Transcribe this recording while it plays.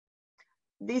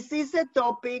This is a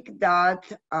topic that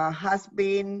has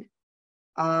been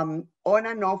on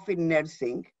and off in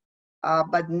nursing,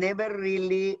 but never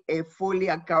really fully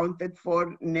accounted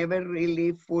for, never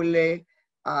really fully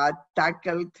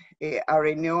tackled.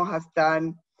 RNO has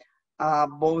done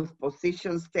both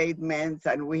position statements,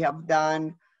 and we have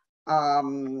done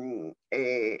other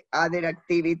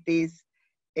activities,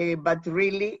 but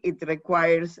really it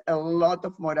requires a lot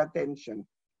of more attention.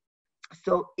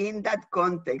 So in that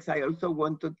context, I also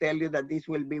want to tell you that this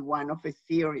will be one of a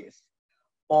series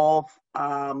of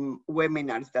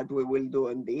webinars that we will do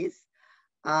on this.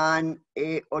 And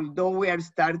although we are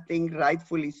starting,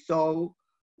 rightfully so,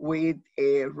 with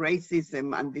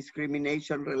racism and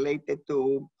discrimination related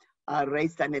to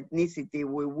race and ethnicity,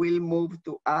 we will move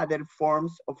to other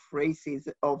forms of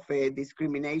racism, of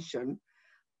discrimination,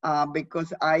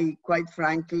 because I, quite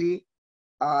frankly,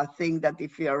 think that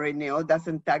if RNO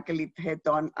doesn't tackle it head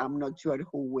on, I'm not sure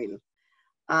who will.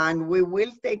 And we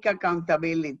will take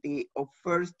accountability of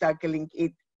first tackling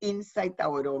it inside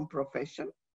our own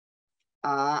profession,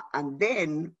 and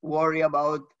then worry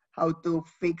about how to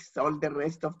fix all the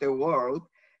rest of the world.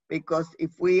 Because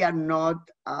if we are not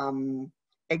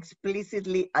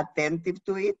explicitly attentive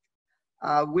to it,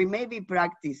 we maybe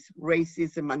practice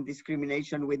racism and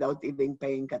discrimination without even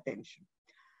paying attention.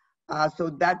 So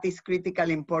that is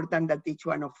critically important, that each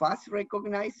one of us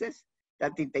recognizes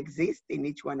that it exists in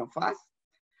each one of us,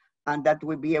 and that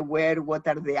we be aware what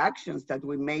are the actions that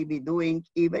we may be doing,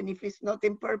 even if it's not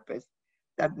in purpose,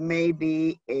 that may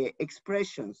be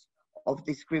expressions of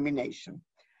discrimination.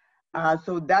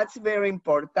 So that's very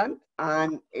important.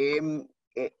 And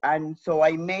so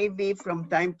I may be from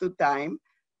time to time,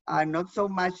 not so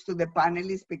much to the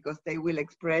panelists because they will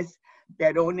express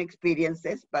their own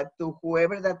experiences, but to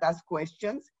whoever that asks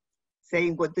questions,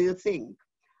 saying, what do you think?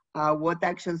 What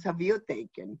actions have you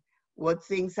taken? What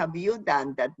things have you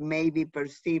done that may be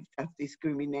perceived as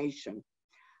discrimination,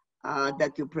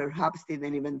 that you perhaps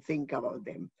didn't even think about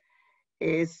them?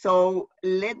 So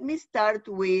let me start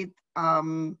with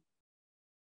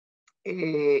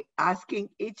asking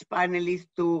each panelist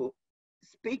to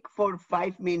speak for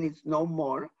 5 minutes, no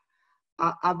more,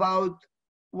 about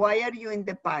why are you in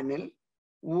the panel?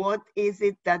 What is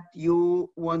it that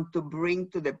you want to bring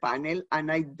to the panel?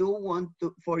 And I do want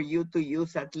for you to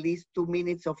use at least 2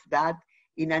 minutes of that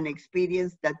in an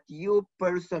experience that you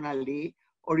personally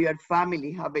or your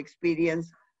family have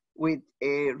experienced with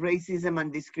racism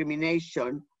and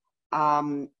discrimination,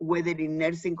 whether in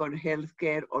nursing or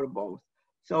healthcare or both.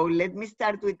 So let me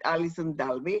start with Allison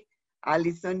Dalby.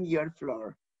 Allison, your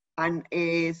floor. And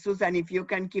Susan, if you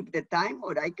can keep the time,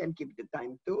 or I can keep the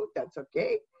time too, that's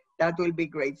okay. That will be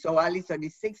great. So Allison,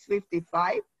 is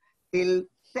 6:55 till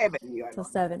 7. Till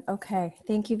 7, okay.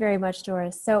 Thank you very much,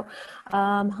 Doris. So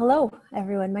hello,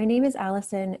 everyone. My name is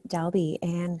Allison Dalby,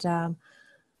 and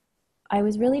I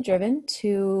was really driven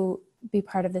to be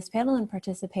part of this panel and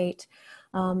participate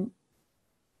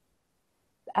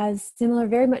as similar,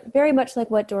 very much like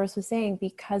what Doris was saying,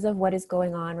 because of what is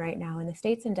going on right now in the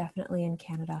States and definitely in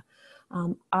Canada.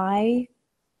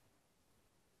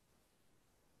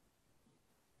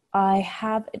 I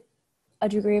have a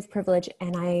degree of privilege,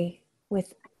 and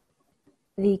with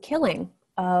the killing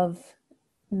of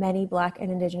many Black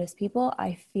and Indigenous people,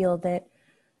 I feel that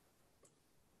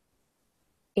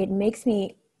it makes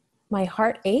my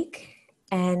heart ache.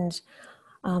 And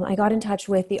I got in touch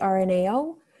with the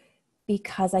RNAO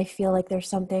because I feel like there's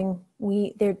something,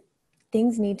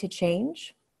 things need to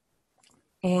change.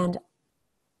 And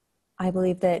I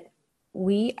believe that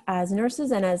we as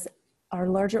nurses and as our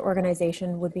larger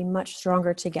organization would be much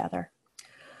stronger together.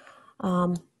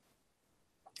 Along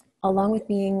with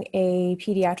being a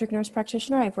pediatric nurse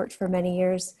practitioner, I've worked for many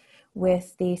years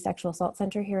with the Sexual Assault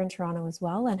Center here in Toronto as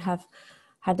well, and have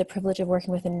had the privilege of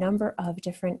working with a number of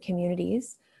different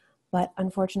communities. But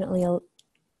unfortunately,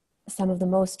 some of the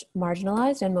most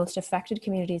marginalized and most affected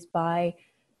communities by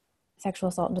sexual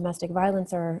assault and domestic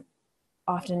violence are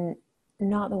often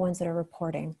not the ones that are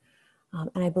reporting.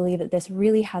 And I believe that this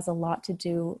really has a lot to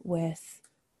do with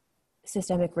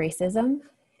systemic racism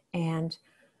and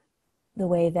the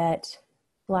way that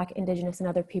Black, Indigenous, and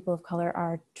other people of color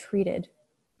are treated,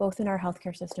 both in our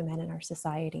healthcare system and in our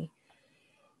society.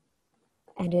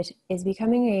 And it is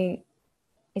becoming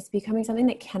something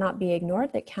that cannot be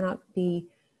ignored, that cannot be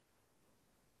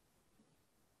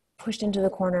pushed into the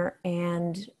corner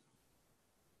and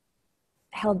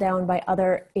held down by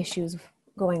other issues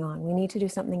going on. We need to do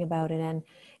something about it. And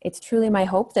it's truly my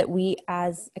hope that we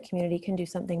as a community can do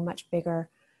something much bigger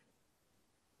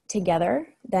together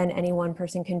than any one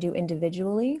person can do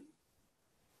individually.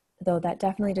 Though that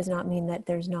definitely does not mean that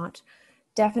there's not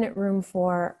definite room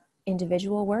for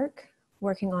individual work,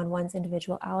 working on one's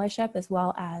individual allyship, as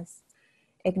well as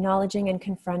acknowledging and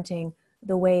confronting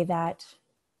the way that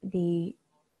the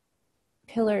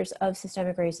pillars of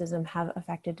systemic racism have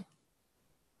affected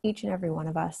each and every one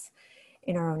of us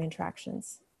in our own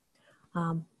interactions.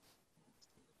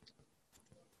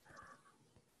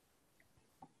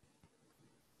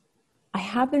 I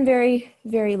have been very,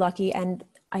 very lucky, and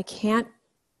I can't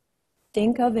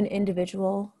think of an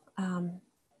individual, one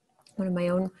of my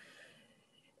own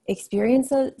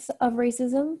experiences of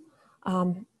racism,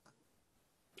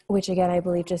 which again, I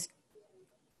believe just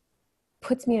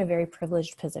puts me in a very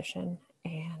privileged position.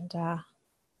 And I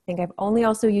think I've only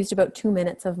also used about 2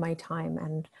 minutes of my time,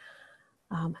 and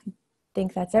I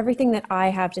think that's everything that I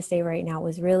have to say right now.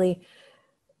 Was really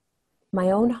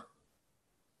my own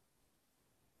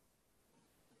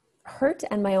hurt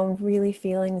and my own really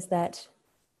feelings that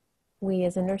we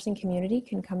as a nursing community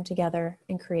can come together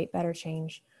and create better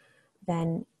change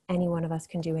than any one of us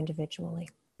can do individually.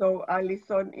 So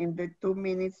Allison, in the 2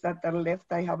 minutes that are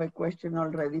left, I have a question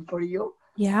already for you.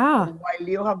 Yeah. So while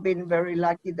you have been very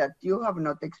lucky that you have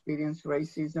not experienced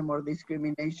racism or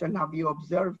discrimination, have you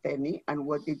observed any, and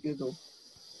what did you do?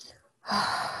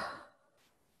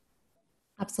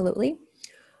 Absolutely.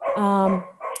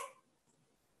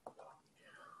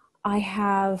 I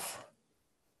have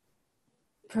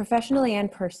professionally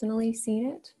and personally seen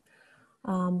it.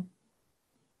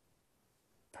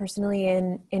 Personally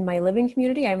in my living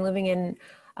community, I'm living in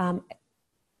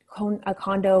a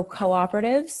condo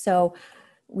cooperative. So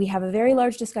we have a very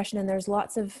large discussion, and there's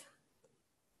lots of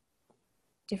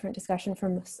different discussion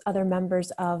from other members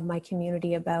of my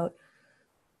community about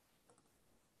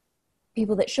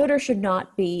people that should or should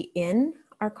not be in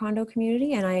our condo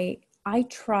community. And I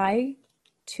try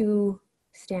to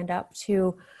stand up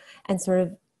to and sort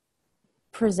of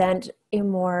present a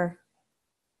more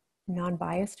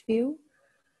non-biased view.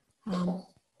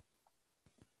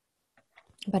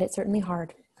 But it's certainly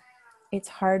hard. It's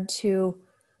hard to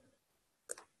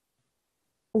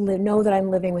know that I'm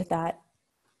living with that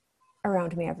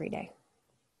around me every day.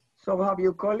 So have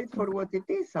you called it for what it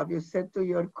is? Have you said to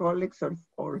your colleagues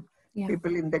or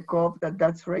people in the co-op that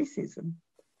that's racism?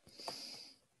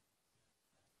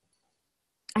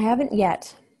 I haven't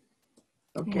yet.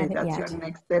 Okay, that's your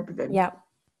next step then. Yeah,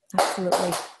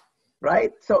 absolutely.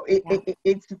 Right? So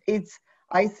it's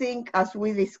I think as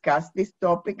we discuss this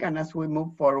topic and as we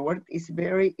move forward, it's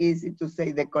very easy to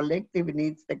say the collective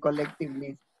needs.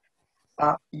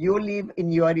 You live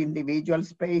in your individual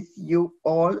space, you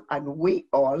all and we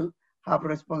all have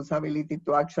responsibility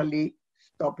to actually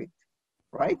stop it,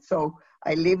 right? So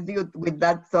I leave you with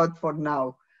that thought for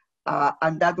now.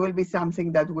 And that will be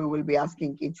something that we will be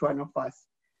asking each one of us.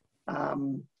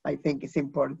 I think it's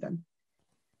important.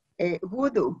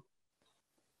 Hoodo,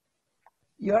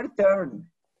 your turn.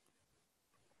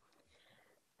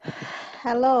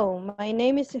 Hello, my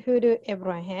name is Hoodo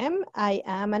Ibrahim. I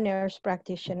am a nurse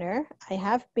practitioner. I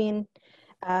have been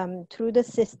through the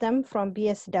system from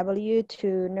BSW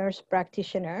to nurse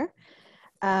practitioner.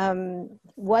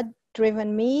 What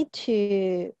driven me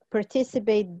to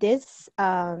participate this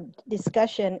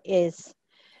discussion is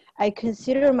I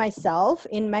consider myself,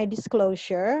 in my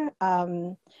disclosure,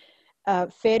 a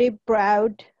very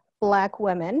proud Black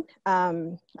woman.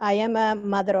 I am a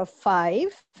mother of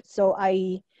 5, so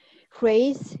I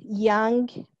raise young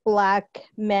Black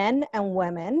men and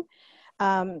women.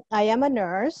 I am a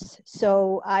nurse,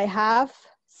 so I have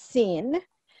seen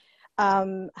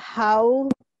how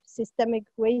systemic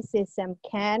racism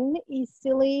can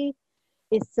easily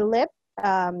slip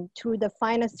through the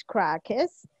finest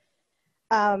cracks.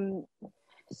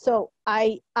 So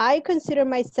I consider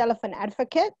myself an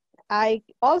advocate. I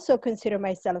also consider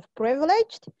myself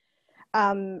privileged.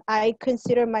 I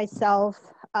consider myself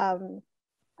a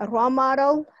role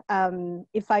model.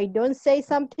 If I don't say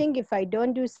something, if I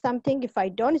don't do something, if I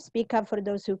don't speak up for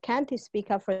those who can't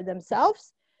speak up for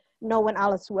themselves, no one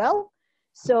else will.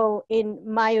 So in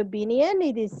my opinion,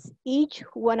 it is each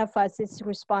one of us'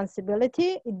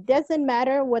 responsibility. It doesn't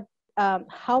matter what,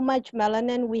 how much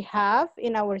melanin we have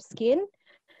in our skin.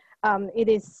 It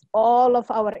is all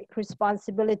of our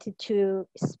responsibility to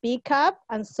speak up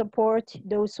and support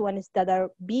those ones that are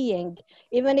being,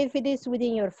 even if it is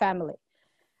within your family.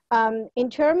 In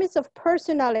terms of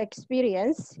personal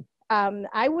experience,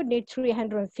 I would need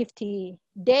 350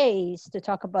 days to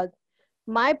talk about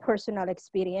my personal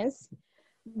experience,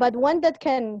 but one that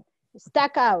can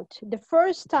stack out. The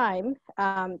first time,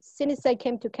 since I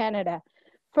came to Canada,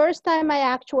 first time I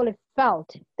actually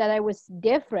felt that I was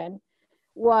different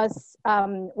was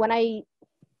when I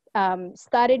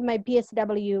started my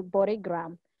BSW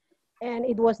bodygram. And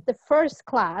it was the first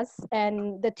class,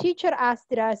 and the teacher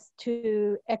asked us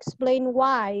to explain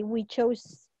why we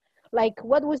chose, like,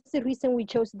 what was the reason we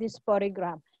chose this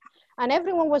program. And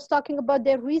everyone was talking about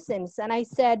their reasons. And I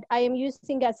said, I am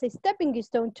using as a stepping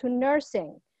stone to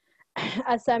nursing,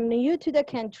 as I'm new to the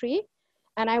country,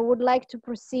 and I would like to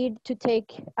proceed to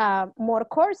take more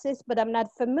courses, but I'm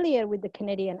not familiar with the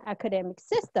Canadian academic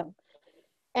system.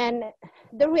 And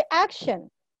the reaction,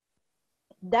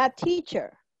 that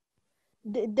teacher,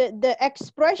 the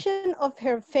expression of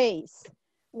her face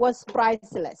was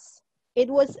priceless. It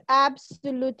was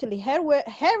absolutely, her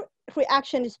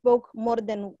reaction spoke more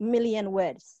than a million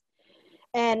words.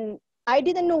 And I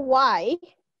didn't know why,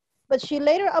 but she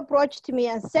later approached me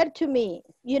and said to me,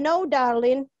 you know,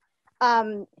 darling,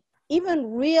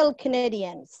 even real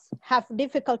Canadians have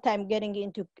difficult time getting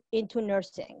into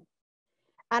nursing.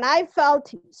 And I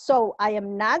felt, so I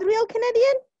am not real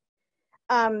Canadian?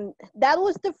 That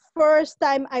was the first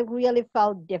time I really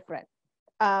felt different.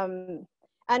 And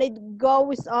it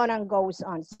goes on and goes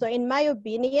on. So in my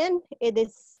opinion, it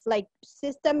is like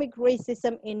systemic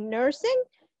racism in nursing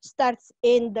starts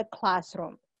in the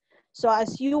classroom. So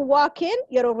as you walk in,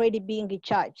 you're already being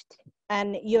judged,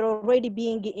 and you're already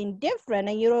being indifferent,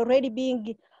 and you're already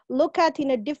being looked at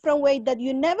in a different way that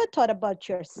you never thought about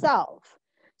yourself.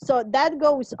 So that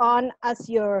goes on as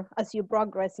you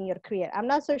progress in your career. I'm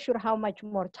not so sure how much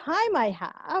more time I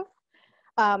have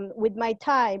with my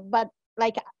time, but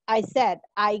like I said,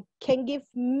 I can give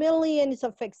millions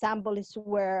of examples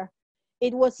where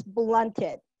it was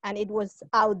blunted and it was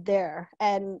out there,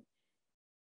 and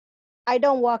I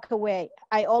don't walk away.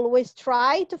 I always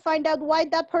try to find out why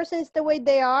that person is the way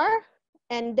they are.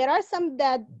 And there are some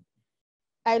that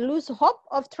I lose hope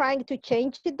of trying to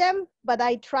change them, but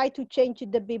I try to change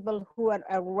the people who are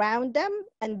around them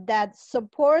and that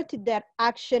support their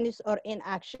actions or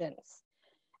inactions.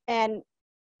 And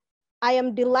I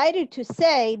am delighted to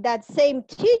say that same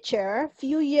teacher, a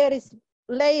few years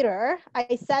later,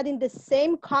 I sat in the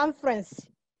same conference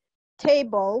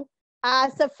table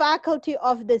as a faculty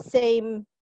of the same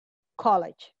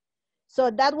college. So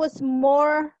that was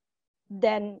more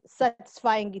than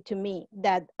satisfying to me,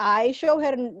 that I show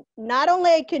her not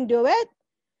only I can do it,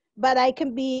 but I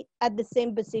can be at the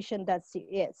same position that she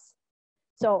is.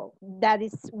 So that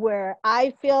is where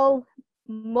I feel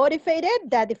motivated,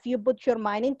 that if you put your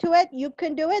mind into it, you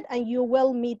can do it, and you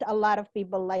will meet a lot of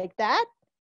people like that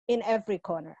in every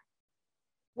corner.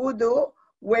 Hoodo,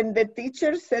 when the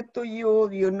teacher said to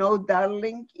you, you know,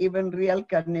 darling, even real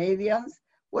Canadians,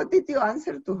 what did you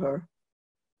answer to her?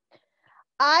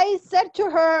 I said to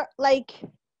her,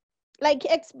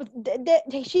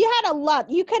 she had a lot.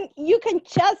 You can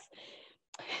just,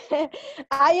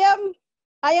 I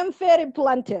am very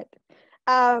blunted.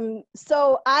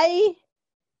 So I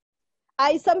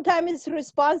sometimes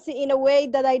respond in a way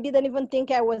that I didn't even think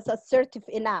I was assertive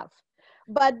enough.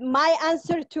 But my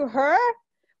answer to her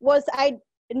was,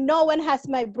 no one has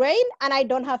my brain and I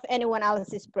don't have anyone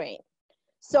else's brain.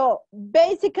 So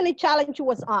basically challenge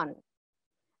was on.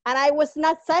 And I was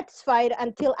not satisfied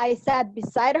until I sat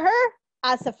beside her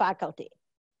as a faculty.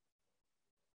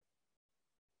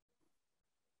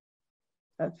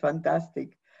 That's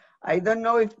fantastic. I don't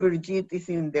know if Brigitte is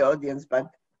in the audience,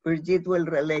 but Brigitte will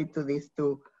relate to this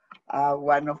to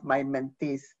one of my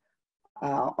mentees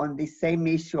on the same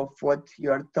issue of what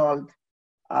you're told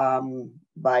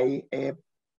by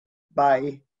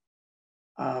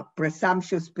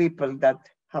presumptuous people that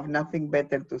have nothing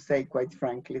better to say, quite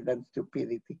frankly, than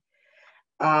stupidity.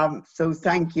 So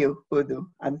thank you, Hoodo,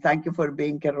 and thank you for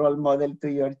being a role model to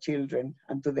your children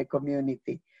and to the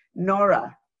community.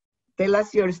 Nora, tell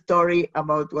us your story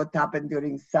about what happened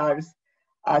during SARS.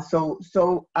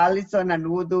 So Allison and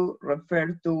Hoodo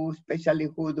refer to, especially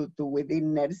Hoodo, to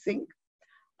within nursing.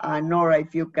 Nora,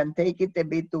 if you can take it a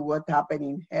bit to what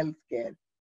happened in healthcare,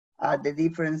 the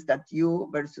difference that you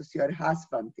versus your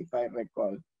husband, if I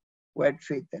recall, were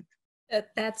treated.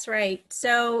 That's right.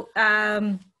 So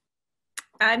I'm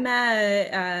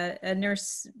a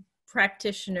nurse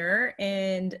practitioner,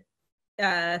 and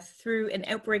through an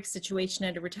outbreak situation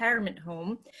at a retirement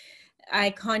home,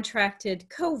 I contracted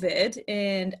COVID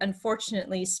and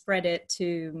unfortunately spread it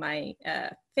to my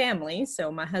family, so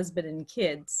my husband and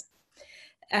kids.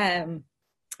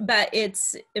 But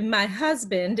my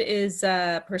husband is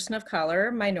a person of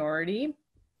color, minority,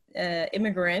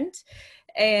 immigrant,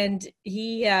 and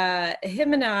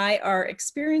him and I, our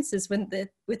experiences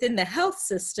within the health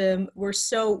system were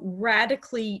so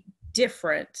radically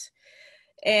different.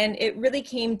 And it really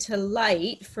came to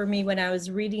light for me when I was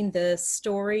reading the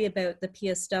story about the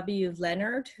PSW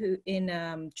Leonard who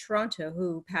in Toronto,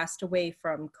 who passed away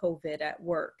from COVID at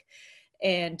work.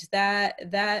 And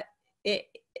that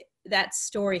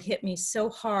story hit me so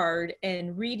hard,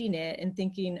 and reading it and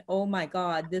thinking, oh my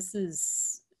God, this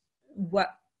is what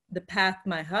the path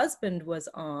my husband was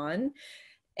on.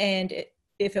 And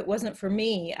if it wasn't for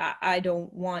me, I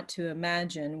don't want to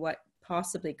imagine what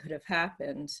possibly could have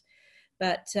happened.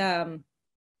 But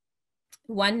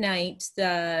one night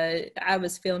I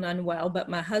was feeling unwell, but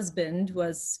my husband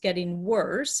was getting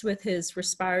worse with his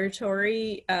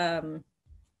respiratory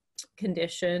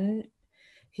condition.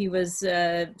 He was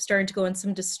starting to go in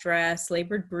some distress,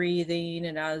 labored breathing.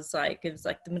 And I was like, it was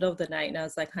like the middle of the night. And I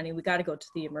was like, honey, we got to go to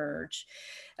the Emerge.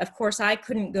 Of course, I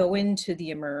couldn't go into the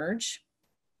Emerge,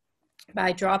 but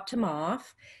I dropped him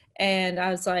off. And I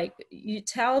was like, you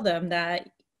tell them that,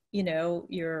 you know,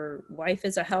 your wife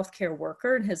is a healthcare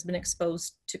worker and has been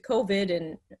exposed to COVID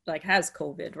and like has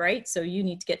COVID, right? So you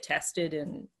need to get tested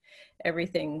and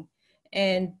everything.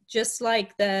 And just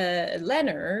like the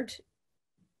Leonard,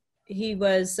 he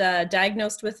was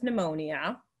diagnosed with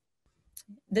pneumonia.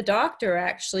 The doctor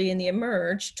actually in the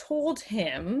Emerge told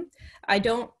him, I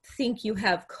don't think you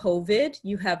have COVID,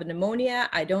 you have a pneumonia.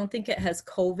 I don't think it has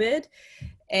COVID,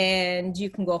 and you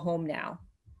can go home now.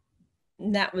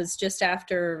 And that was just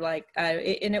after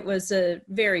and it was a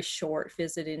very short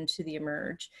visit into the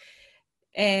Emerge.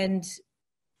 And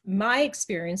my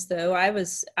experience though,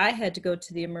 I had to go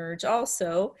to the Emerge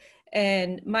also.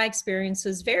 And my experience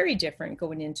was very different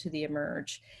going into the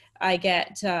Emerge.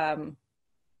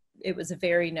 It was a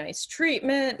very nice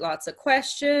treatment, lots of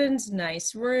questions,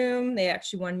 nice room. They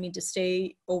actually wanted me to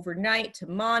stay overnight to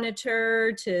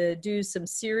monitor, to do some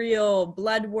serial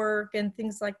blood work and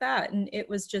things like that. And it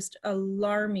was just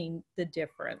alarming, the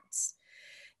difference,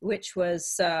 which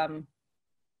was,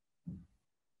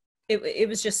 it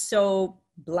was just so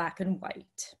black and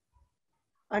white.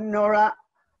 And Nora,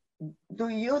 do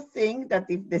you think that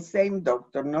if the same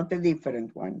doctor, not a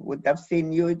different one, would have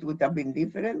seen you, it would have been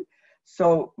different?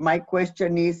 So my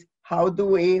question is, how do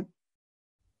we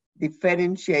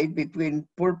differentiate between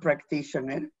poor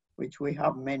practitioner, which we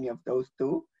have many of those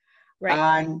too, right,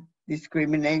 and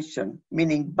discrimination,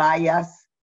 meaning bias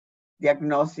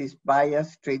diagnosis,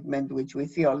 bias treatment, which we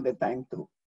see all the time too?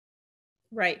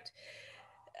 Right.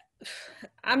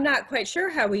 I'm not quite sure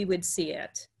how we would see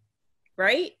it,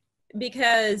 right?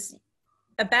 Because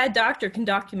a bad doctor can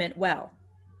document well.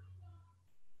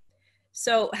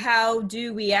 So how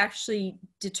do we actually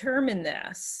determine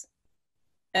this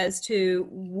as to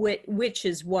which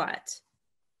is what?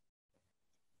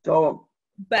 So,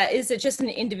 but is it just an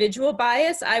individual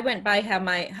bias? I went by how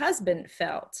my husband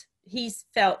felt. He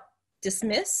felt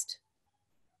dismissed.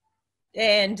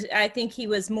 And I think he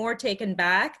was more taken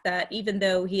back that even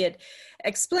though he had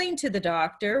explained to the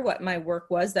doctor what my work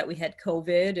was, that we had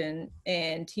COVID,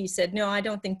 and he said, no, I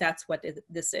don't think that's what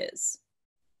this is.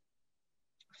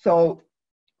 So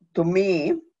to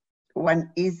me,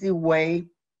 one easy way,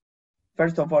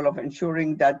 first of all, of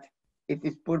ensuring that if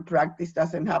it's poor practice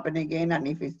doesn't happen again, and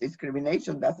if it's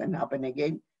discrimination doesn't happen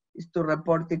again, is to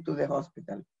report it to the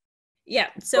hospital. Yeah,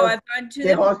 so I've gone to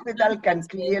the hospital can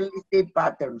clearly see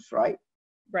patterns, right?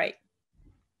 Right.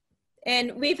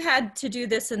 And we've had to do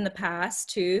this in the past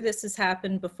too. This has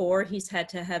happened before. He's had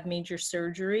to have major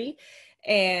surgery,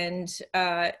 and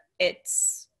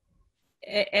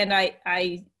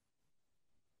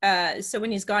so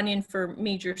when he's gone in for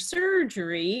major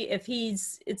surgery,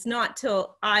 it's not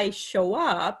till I show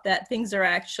up that things are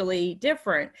actually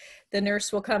different. The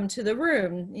nurse will come to the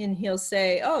room and he'll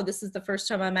say, oh, this is the first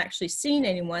time I'm actually seeing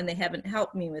anyone. They haven't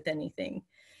helped me with anything.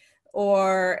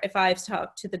 Or if I've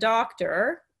talked to the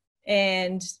doctor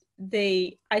and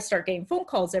I start getting phone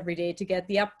calls every day to get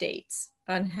the updates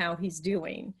on how he's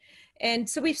doing. And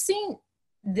so we've seen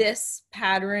this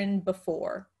pattern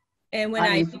before. And when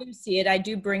I do see it, I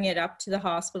do bring it up to the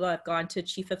hospital. I've gone to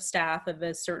chief of staff of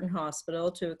a certain hospital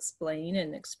to explain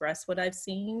and express what I've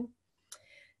seen.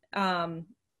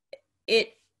 It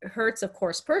hurts, of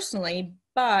course, personally,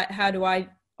 but how do I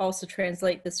also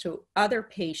translate this to other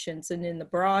patients and in the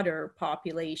broader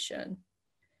population?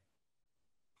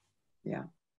 Yeah,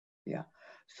 yeah.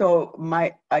 So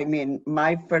my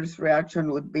first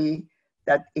reaction would be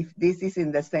that if this is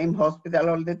in the same hospital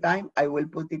all the time, I will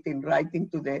put it in writing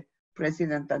to the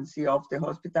president and CEO of the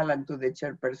hospital and to the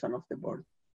chairperson of the board.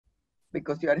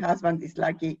 Because your husband is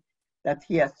lucky that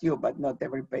he has you, but not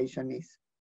every patient is.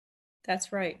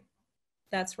 That's right.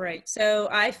 That's right. So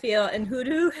I feel, and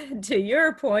Hoodo, to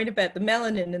your point about the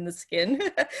melanin in the skin,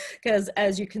 because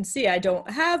as you can see, I don't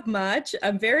have much.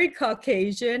 I'm very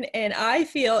Caucasian, and I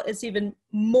feel it's even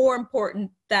more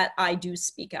important that I do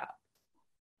speak up.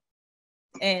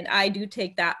 And I do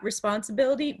take that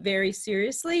responsibility very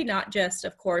seriously, not just,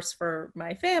 of course, for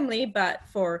my family, but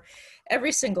for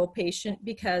every single patient,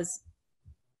 because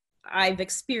I've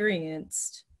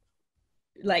experienced,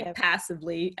 like,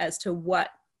 passively as to what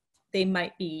they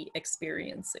might be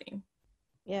experiencing.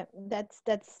 Yeah, that's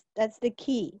the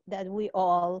key, that we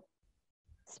all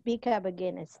speak up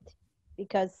against,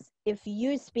 because if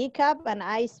you speak up and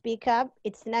I speak up,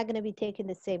 it's not going to be taken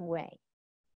the same way.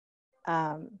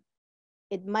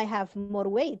 It might have more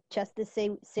weight, just the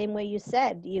same way you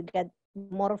said. You get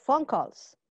more phone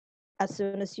calls as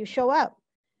soon as you show up.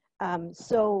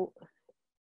 So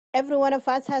every one of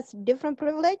us has different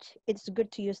privilege. It's good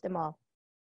to use them all.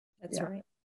 That's right.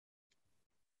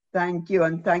 Thank you,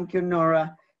 and thank you,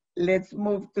 Nora. Let's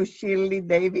move to Shirley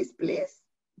Davis, please.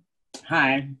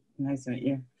 Hi, nice to meet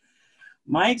you.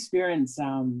 My experience,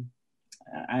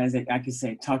 as I could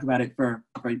say, talk about it for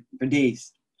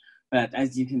days, but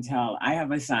as you can tell, I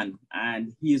have a son,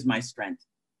 and he is my strength.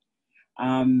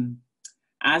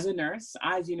 As a nurse,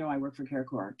 as you know, I work for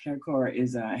Carecor. Carecor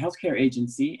is a healthcare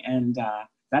agency, and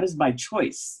that is by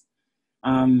choice,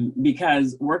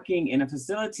 because working in a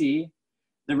facility,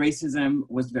 the racism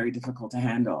was very difficult to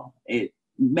handle. It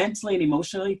mentally and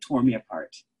emotionally tore me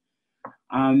apart.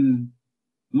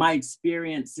 My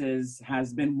experiences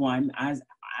has been one as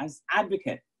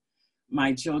advocate.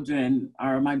 My children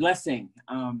are my blessing.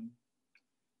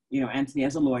 You know, Anthony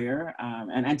as a lawyer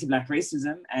and anti-Black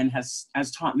racism, and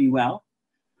has taught me well.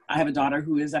 I have a daughter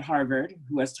who is at Harvard,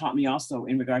 who has taught me also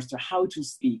in regards to how to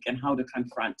speak and how to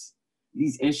confront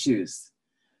these issues.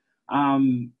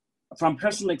 From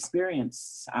personal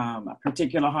experience, a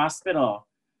particular hospital,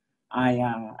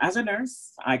 as a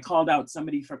nurse, I called out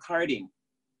somebody for carding,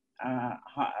 a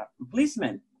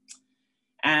policeman.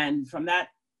 And from that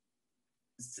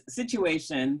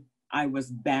situation, I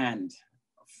was banned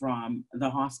from the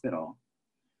hospital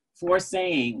for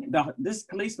saying, this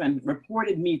policeman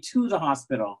reported me to the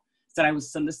hospital, said I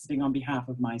was soliciting on behalf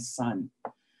of my son.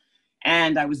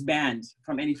 And I was banned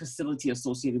from any facility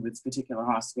associated with this particular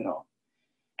hospital.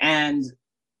 And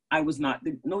I was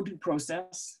no due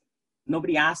process.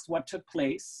 Nobody asked what took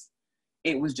place.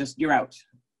 It was just, you're out,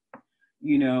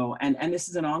 you know, and this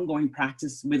is an ongoing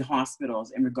practice with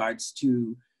hospitals in regards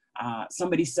to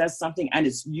somebody says something, and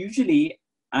it's usually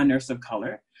a nurse of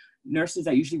color. Nurses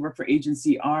that usually work for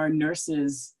agency are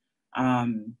nurses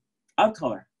of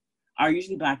color, are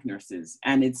usually Black nurses.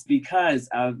 And it's because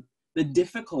of the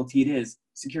difficulty it is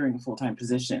securing a full-time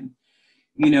position.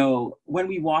 You know, when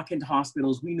we walk into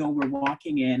hospitals, we know we're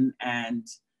walking in and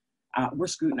we're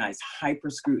scrutinized, hyper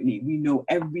scrutiny. We know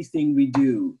everything we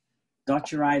do.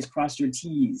 Dot your I's, cross your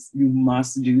T's. You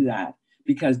must do that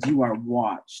because you are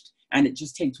watched. And it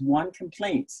just takes one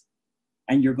complaint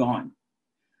and you're gone.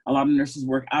 A lot of nurses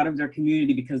work out of their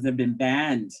community because they've been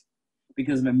banned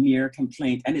because of a mere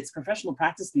complaint. And it's professional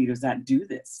practice leaders that do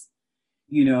this,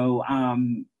 you know,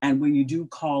 and when you do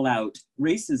call out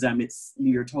racism,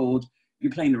 you're told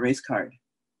you're playing the race card.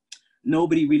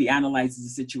 Nobody really analyzes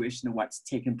the situation of what's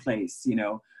taken place. You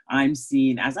know, I'm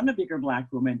seen as, I'm a bigger Black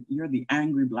woman, you're the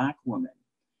angry Black woman.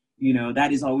 You know,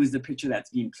 that is always the picture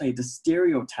that's being played, the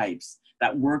stereotypes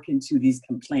that work into these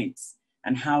complaints.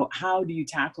 And how do you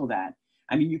tackle that?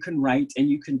 I mean, you can write and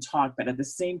you can talk, but at the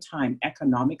same time,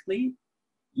 economically,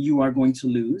 you are going to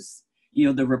lose. You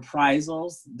know, the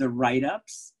reprisals, the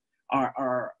write-ups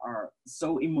are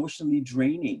so emotionally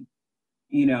draining.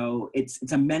 You know, it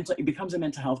becomes a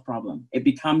mental health problem. It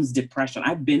becomes depression.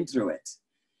 I've been through it.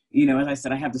 You know, as I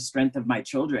said, I have the strength of my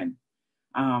children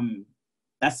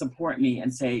that support me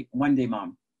and say, one day,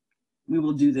 Mom, we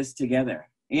will do this together.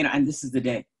 You know, and this is the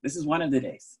day. This is one of the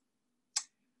days.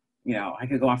 You know, I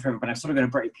could go on forever, but I'm sort of going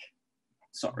to break.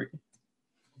 Sorry.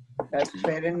 That's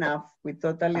fair enough. We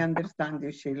totally understand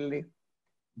you, Shirley.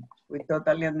 We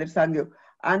totally understand you.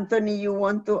 Anthony, you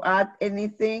want to add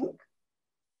anything?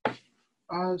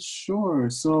 Sure.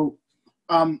 So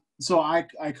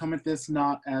I come at this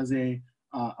not as a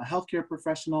healthcare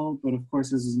professional, but of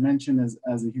course, as is mentioned,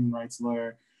 as a human rights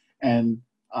lawyer. And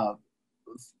I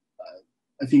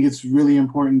think it's really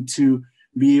important to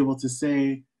be able to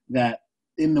say that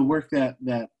in the work that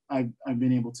I've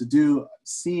been able to do,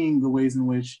 seeing the ways in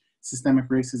which systemic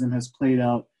racism has played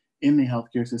out in the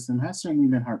healthcare system has certainly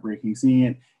been heartbreaking, seeing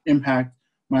it impact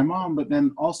my mom, but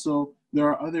then also there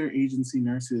are other agency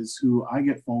nurses who I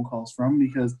get phone calls from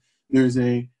because there's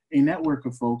a network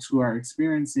of folks who are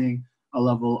experiencing a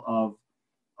level of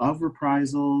of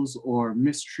reprisals or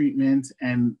mistreatment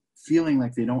and feeling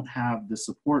like they don't have the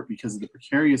support because of the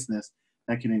precariousness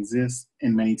that can exist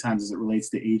in many times as it relates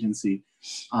to agency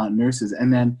nurses.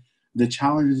 And then the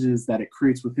challenges that it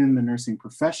creates within the nursing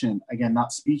profession, again,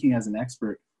 not speaking as an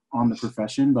expert on the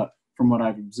profession, but from what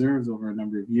I've observed over a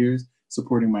number of years,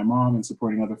 supporting my mom and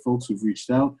supporting other folks who've reached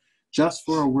out just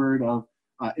for a word of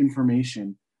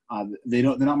information. They're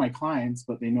not my clients,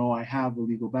 but they know I have a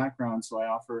legal background, so I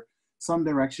offer some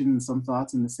direction and some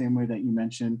thoughts in the same way that you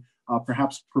mentioned,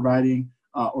 perhaps providing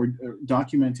or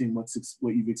documenting what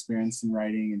you've experienced in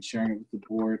writing and sharing it with the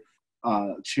board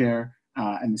chair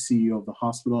and the CEO of the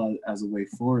hospital as a way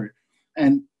forward.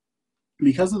 And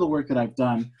because of the work that I've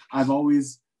done, I've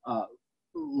always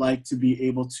liked to be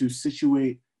able to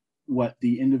situate what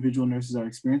the individual nurses are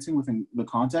experiencing within the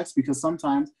context, because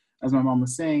sometimes, as my mom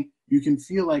was saying, you can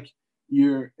feel like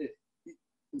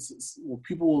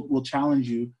people will challenge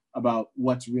you about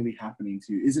what's really happening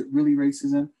to you. Is it really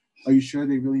racism? Are you sure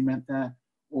they really meant that?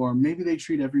 Or maybe they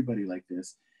treat everybody like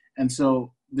this. And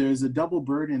so there's a double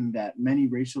burden that many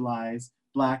racialized,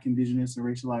 Black, Indigenous, and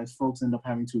racialized folks end up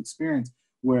having to experience,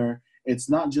 where it's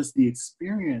not just the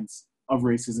experience of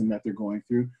racism that they're going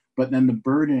through, but then the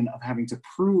burden of having to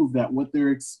prove that what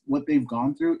they've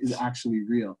gone through is actually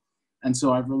real. And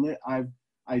so I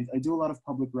do a lot of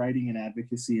public writing and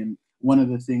advocacy, and one of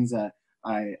the things that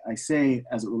I say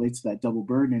as it relates to that double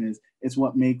burden is it's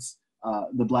what makes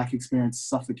the Black experience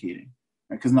suffocating,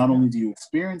 because not only do you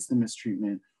experience the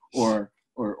mistreatment or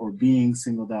being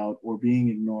singled out or being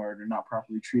ignored or not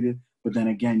properly treated, but then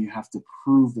again you have to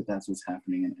prove that that's what's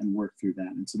happening and work through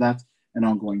that. And so that's an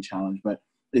ongoing challenge. But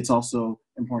it's also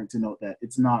important to note that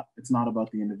it's not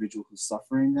about the individual who's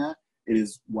suffering that. It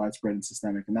is widespread and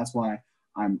systemic, and that's why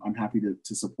I'm happy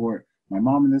to support my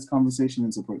mom in this conversation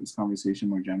and support this conversation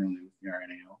more generally with the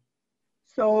RNAO.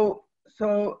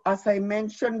 So as I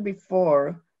mentioned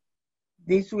before,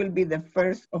 this will be the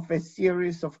first of a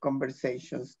series of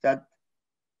conversations that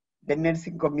the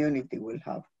nursing community will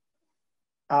have.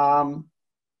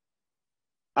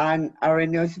 And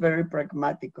RNAO is very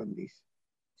pragmatic on this.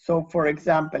 So for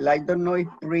example, I don't know if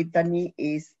Brittany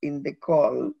is in the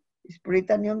call. Is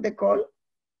Brittany on the call?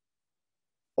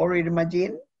 Or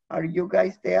Imagine, are you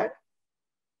guys there?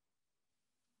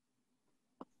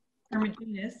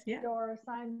 Yes, yeah. Doris,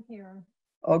 I'm here.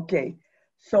 Okay,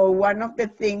 so one of the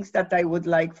things that I would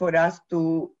like for us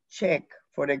to check,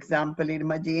 for example,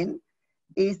 Imagine,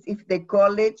 is if the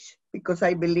college, because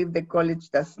I believe the college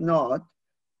does not,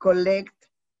 collect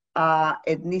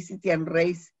ethnicity and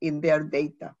race in their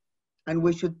data. And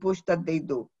we should push that they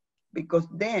do. Because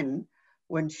then,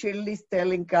 when Shirley's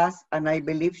telling us, and I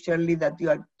believe, Shirley, that you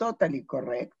are totally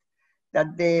correct,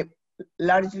 that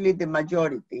largely the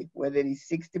majority, whether it's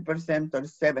 60% or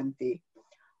 70%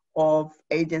 of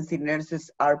agency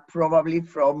nurses are probably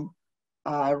from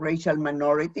racial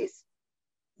minorities,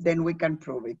 then we can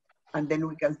prove it. And then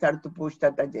we can start to push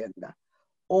that agenda.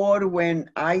 Or when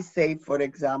I say, for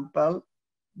example,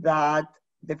 that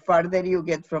the farther you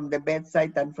get from the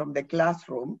bedside and from the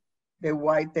classroom, the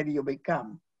whiter you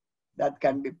become. That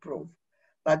can be proved.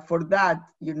 But for that,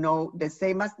 the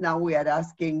same as now we are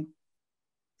asking,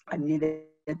 I needed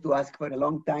to ask for a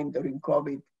long time during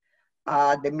COVID,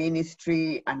 the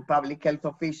ministry and public health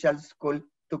officials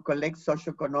to collect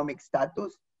socioeconomic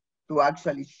status to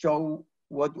actually show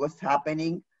what was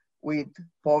happening with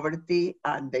poverty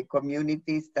and the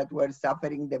communities that were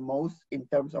suffering the most in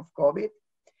terms of COVID.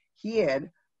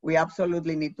 Here, we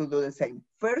absolutely need to do the same.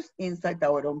 First, inside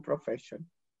our own profession,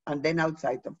 and then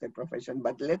outside of the profession.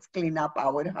 But let's clean up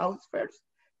our house first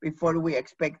before we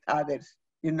expect others,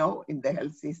 in the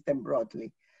health system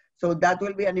broadly. So that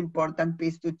will be an important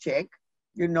piece to check.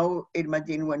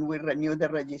 Imagine when we renew the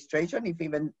registration, if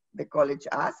even the college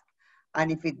asks,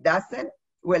 and if it doesn't,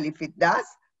 well, if it does,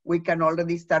 we can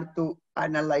already start to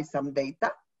analyze some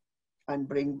data and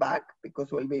bring back, because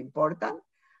it will be important.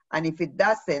 And if it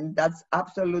doesn't, that's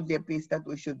absolutely a piece that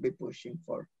we should be pushing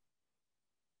for.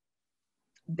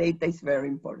 Data is very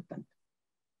important.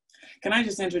 Can I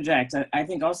just interject? I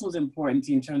think also it's important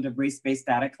in terms of race-based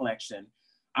data collection.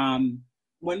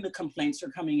 When the complaints are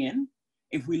coming in,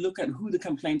 if we look at who the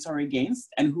complaints are against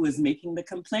and who is making the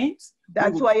complaints.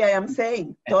 That's why I am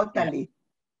saying totally,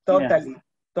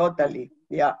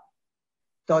 yeah,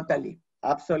 totally,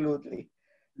 absolutely.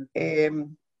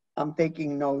 I'm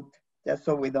taking note just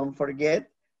so we don't forget.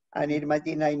 And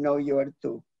Imagine, I know you are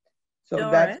too. So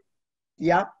Nora, that's,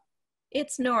 yeah.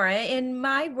 It's Nora. In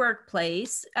my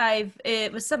workplace,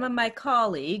 with some of my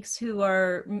colleagues who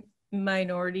are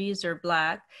minorities or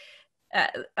Black,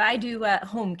 I do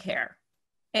home care.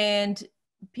 And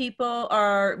people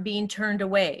are being turned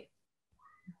away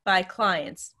by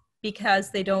clients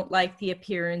because they don't like the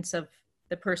appearance of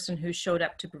the person who showed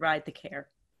up to provide the care.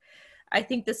 I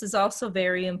think this is also a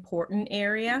very important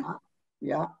area.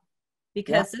 Yeah.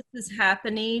 Because this is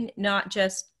happening, not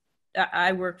just,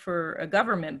 I work for a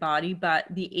government body, but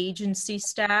the agency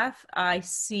staff, I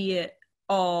see it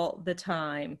all the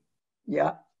time.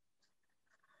 Yeah.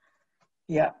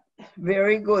 Yeah,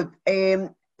 very good.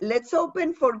 Let's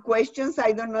open for questions.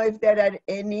 I don't know if there are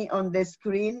any on the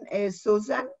screen.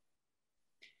 Susan?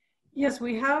 Yes,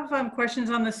 we have questions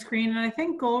on the screen, and I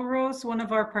think Golrose, one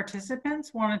of our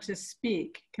participants, wanted to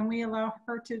speak. Can we allow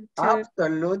her to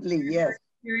Absolutely, yes.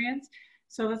 Experience?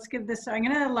 So let's give this, I'm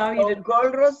going to allow you to.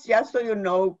 Golrose, just so you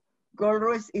know,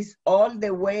 Golrose is all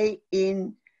the way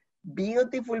in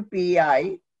beautiful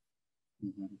PI.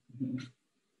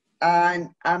 And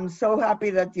I'm so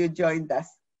happy that you joined us.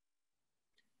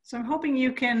 So I'm hoping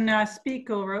you can speak,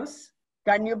 Golrose.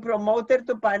 Can you promote her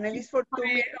to panelists for 2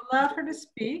 minutes? I allowed her to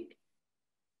speak.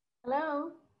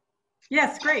 Hello?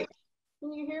 Yes, great.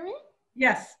 Can you hear me?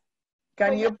 Yes.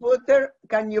 Can you put her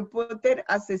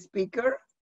as a speaker,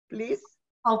 please?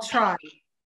 I'll try.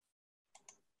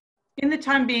 In the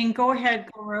time being, go ahead,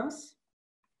 Golrose.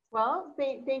 Well,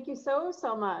 thank you so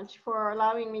much for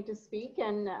allowing me to speak.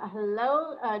 And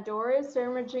hello, Doris,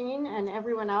 Imogen, and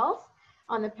everyone else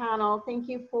on the panel. Thank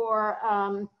you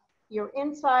for your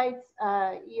insights,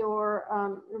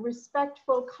 your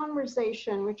respectful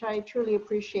conversation, which I truly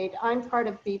appreciate. I'm part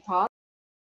of BPOC.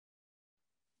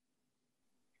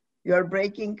 You're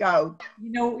breaking out.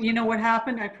 You know what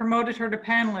happened? I promoted her to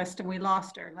panelist and we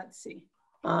lost her. Let's see.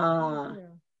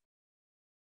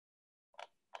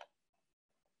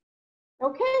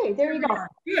 Okay, there you go.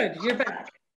 Good, you're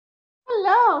back.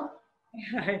 Hello.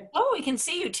 Hi. Oh, we can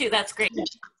see you too. That's great.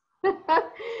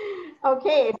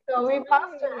 Okay, so we've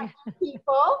lost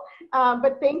people,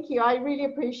 but thank you. I really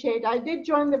appreciate it. I did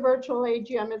join the virtual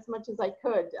AGM as much as I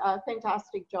could.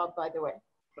 Fantastic job, by the way.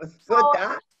 That's good,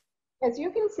 huh? As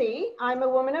you can see, I'm a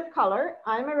woman of color.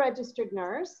 I'm a registered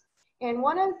nurse. And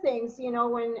one of the things, you know,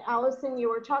 when Allison, you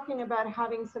were talking about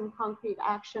having some concrete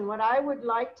action, what I would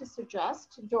like to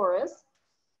suggest to Doris,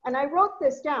 and I wrote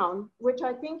this down, which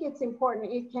I think it's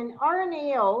important. It can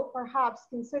RNAO perhaps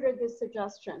consider this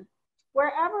suggestion.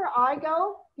 Wherever I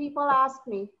go, people ask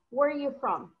me, where are you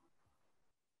from?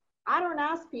 I don't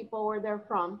ask people where they're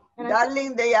from. And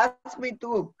darling, they ask me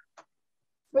too.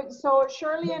 But so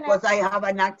Shirley and because I have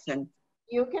an accent.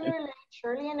 You can relate.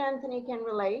 Shirley and Anthony can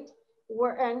relate.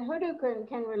 And Hoodo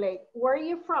can relate. Where are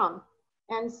you from?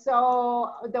 And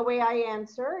so the way I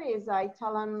answer is I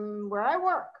tell them where I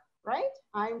work, right?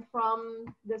 I'm from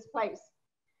this place.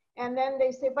 And then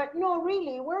they say, but no,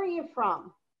 really, where are you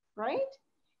from, right?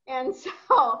 And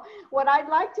so what I'd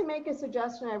like to make a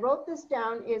suggestion, I wrote this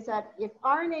down, is that if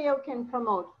RNAO can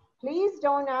promote, please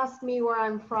don't ask me where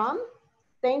I'm from.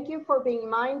 Thank you for being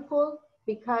mindful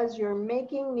because you're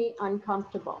making me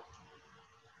uncomfortable.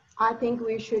 I think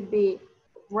we should be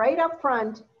right up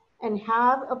front and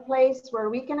have a place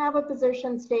where we can have a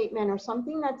position statement or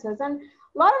something that says, and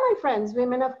a lot of my friends,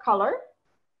 women of color,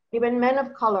 even men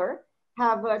of color,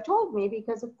 have told me,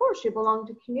 because of course you belong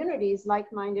to communities,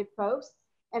 like-minded folks,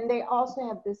 and they also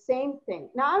have the same thing.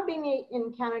 Now I've been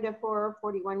in Canada for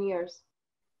 41 years.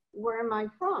 Where am I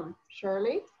from,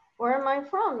 Shirley? Where am I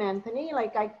from, Anthony?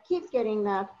 Like, I keep getting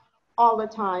that all the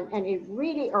time, and it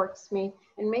really irks me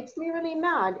and makes me really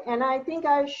mad. And I think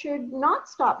I should not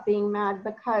stop being mad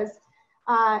because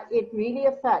it really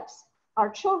affects our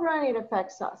children, it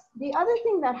affects us. The other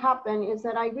thing that happened is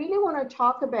that I really want to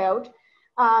talk about,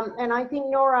 and I think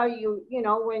Nora, you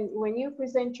know, when you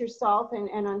present yourself,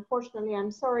 and unfortunately, I'm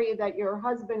sorry that your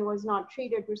husband was not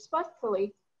treated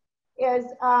respectfully, is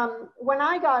when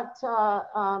I got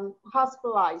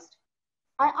hospitalized,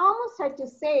 I almost had to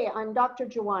say I'm Dr.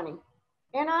 Jawani.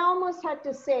 And I almost had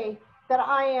to say that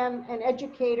I am an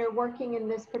educator working in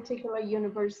this particular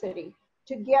university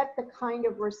to get the kind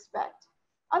of respect.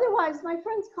 Otherwise, my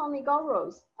friends call me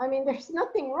Golrose. I mean, there's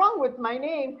nothing wrong with my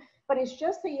name, but it's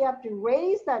just that you have to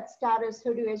raise that status,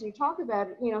 Hoodo, as you talk about,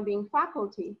 you know, being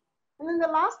faculty. And then the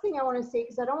last thing I want to say,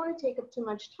 because I don't want to take up too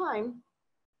much time,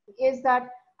 is that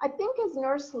I think as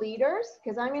nurse leaders,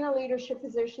 because I'm in a leadership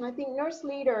position, I think nurse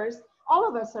leaders, all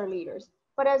of us are leaders,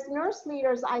 but as nurse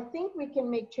leaders, I think we can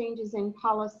make changes in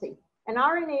policy. And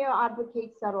RNAO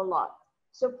advocates that a lot.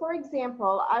 So for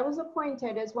example, I was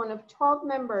appointed as one of 12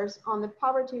 members on the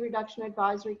Poverty Reduction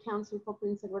Advisory Council for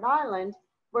Prince Edward Island,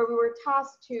 where we were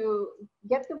tasked to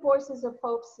get the voices of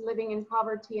folks living in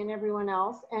poverty and everyone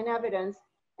else and evidence,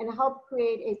 and help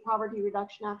create a poverty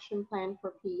reduction action plan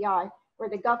for PEI, where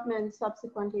the government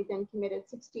subsequently then committed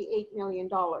 $68 million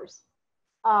for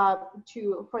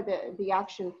the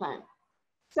action plan.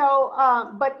 So,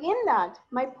 but in that,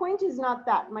 my point is not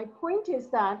that. My point is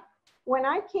that when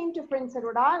I came to Prince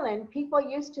Edward Island, people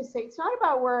used to say, it's not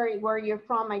about where you're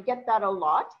from. I get that a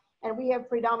lot. And we have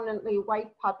predominantly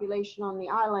white population on the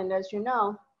island, as you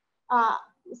know.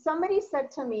 Somebody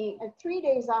said to me 3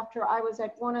 days after I was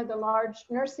at one of the large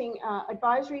nursing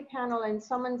advisory panel, and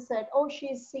someone said, oh,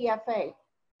 she's CFA.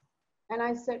 And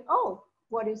I said, oh,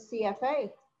 what is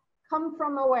CFA? Come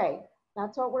from away.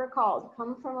 That's what we're called,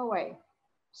 come from away.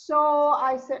 So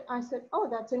I said, oh,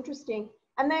 that's interesting.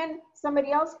 And then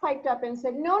somebody else piped up and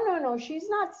said, no, she's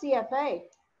not CFA.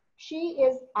 She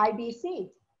is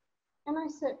IBC. And I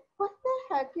said, what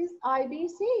the heck is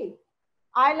IBC?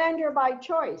 Islander by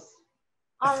choice.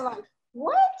 I'm like,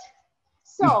 what?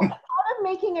 So part of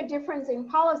making a difference in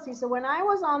policy. So when I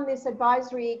was on this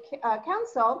advisory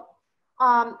council,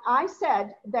 I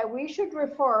said that we should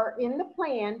refer in the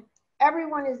plan,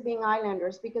 everyone is being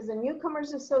islanders, because the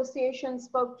Newcomers Association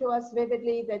spoke to us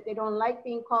vividly that they don't like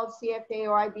being called CFA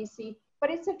or IBC, but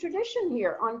it's a tradition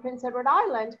here on Prince Edward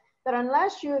Island that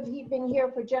unless you have been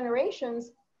here for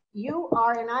generations, you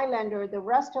are an islander, the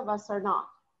rest of us are not.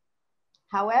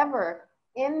 However,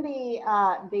 in the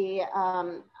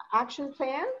action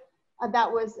plan,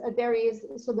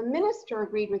 so the minister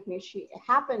agreed with me. She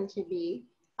happened to be,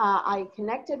 I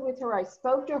connected with her, I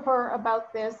spoke to her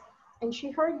about this, and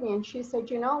she heard me and she said,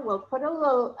 you know, we'll put a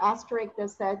little asterisk that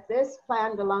said this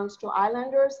plan belongs to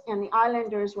islanders, and the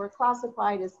islanders were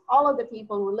classified as all of the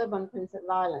people who live on Prince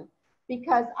Edward Island.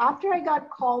 Because after I got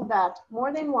called that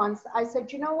more than once, I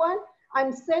said, you know what?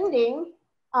 I'm sending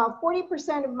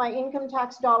 40% of my income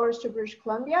tax dollars to British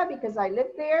Columbia because I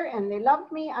lived there and they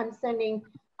loved me. I'm sending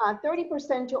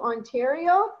 30% to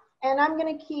Ontario, and I'm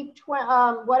going to keep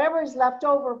whatever is left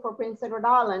over for Prince Edward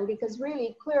Island, because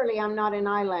really, clearly, I'm not an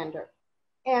islander.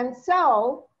 And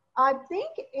so I think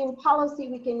in policy,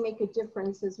 we can make a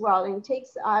difference as well. And it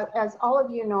takes, as all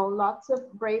of you know, lots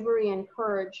of bravery and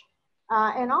courage.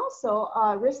 And also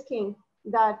risking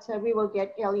that we will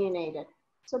get alienated.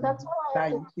 So that's all I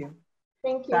have. Thank you.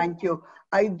 Thank you. Thank you.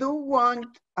 I do want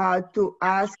to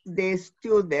ask the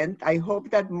student, I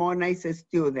hope that Mona is a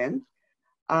student,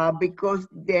 because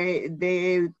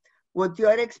what you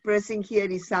are expressing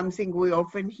here is something we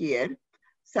often hear.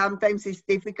 Sometimes it's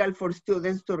difficult for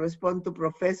students to respond to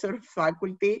professor,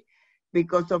 faculty,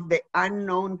 because of the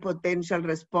unknown potential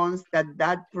response that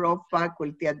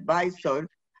faculty advisor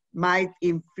might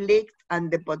inflict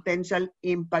and the potential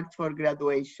impact for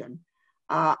graduation.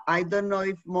 I don't know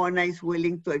if Mona is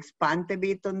willing to expand a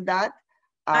bit on that.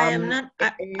 I'm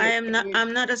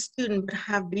not a student, but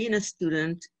have been a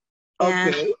student.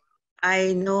 Okay. And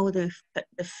I know the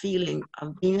feeling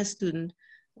of being a student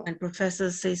when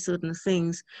professors say certain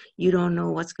things, you don't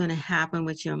know what's going to happen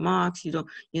with your marks. You don't,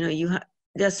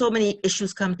 there's so many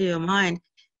issues come to your mind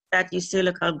that you say,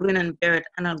 look, I'll grin and bear it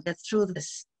and I'll get through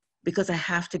this, because I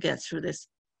have to get through this.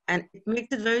 And it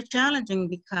makes it very challenging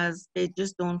because they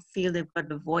just don't feel they've got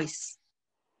the voice.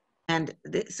 And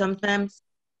sometimes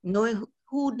knowing to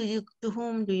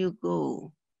whom do you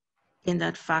go in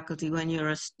that faculty when you're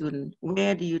a student?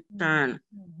 Where do you turn?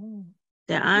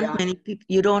 There aren't many people,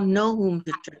 you don't know whom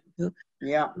to turn to.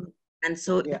 Yeah. And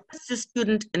so it puts the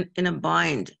student in a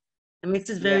bind. It makes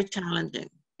it very challenging.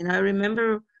 And I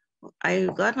remember I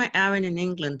got my RN in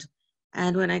England.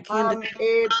 And when I came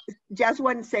just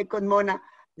 1 second, Mona.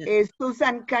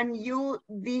 Susan, can you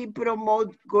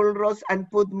de-promote Gulros and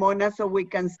put Mona so we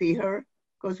can see her?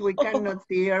 Because we cannot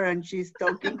see her and she's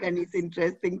talking and it's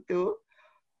interesting too.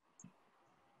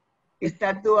 Is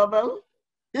that doable?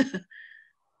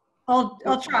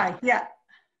 I'll try, yeah.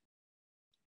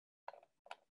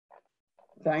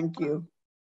 Thank you.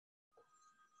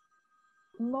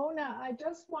 Mona, I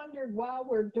just wondered while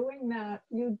we're doing that,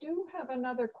 you do have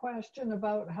another question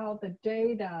about how the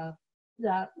data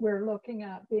that we're looking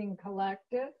at being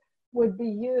collected would be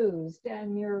used,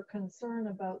 and your concern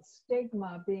about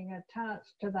stigma being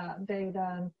attached to that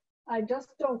data. And I just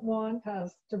don't want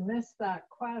us to miss that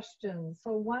question.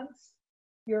 So once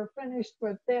you're finished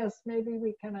with this, maybe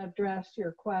we can address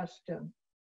your question.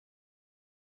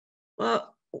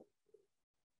 Well,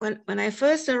 when I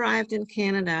first arrived in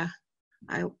Canada,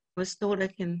 I was told I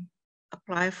can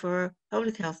apply for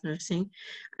public health nursing,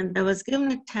 and I was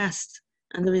given a test,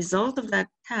 and the result of that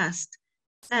test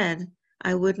said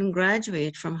I wouldn't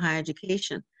graduate from higher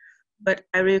education. But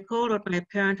I recall what my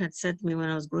parent had said to me when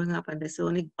I was growing up, and they said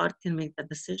only God can make that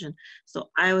decision. So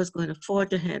I was going to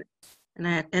forge ahead, and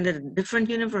I attended a different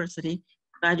university,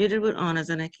 graduated with honors,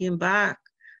 and I came back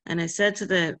And I said to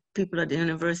the people at the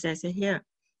university, I said, here,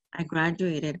 I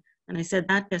graduated. And I said,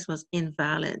 that test was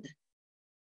invalid.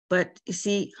 But you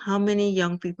see, how many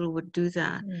young people would do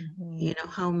that? Mm-hmm. You know,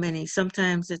 how many?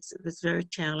 Sometimes it's very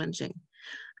challenging.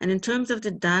 And in terms of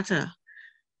the data,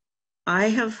 I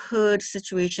have heard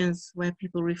situations where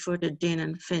people refer to Dane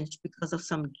and Finch because of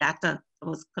some data that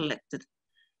was collected.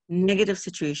 Negative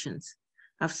situations.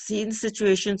 I've seen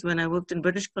situations when I worked in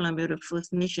British Columbia with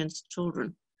First Nations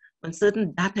children. When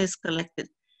certain data is collected,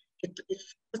 it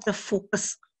puts a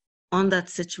focus on that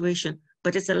situation,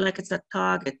 but it's like it's a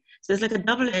target. So it's like a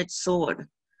double-edged sword.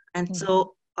 And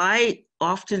so I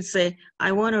often say,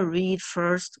 I want to read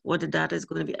first what the data is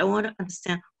going to be. I want to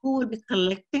understand who will be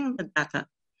collecting the data.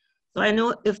 So I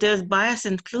know if there's bias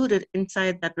included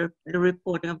inside that the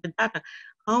reporting of the data,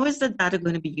 how is the data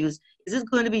going to be used? Is it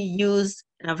going to be used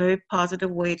in a very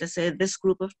positive way to say this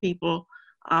group of people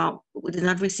did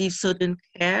not receive certain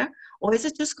care? Or is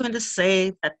it just going to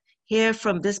say that here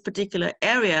from this particular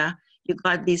area, you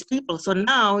got these people. So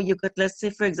now you got, let's say,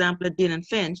 for example, at Dean and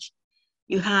Finch,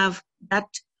 you have that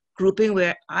grouping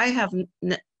where I'd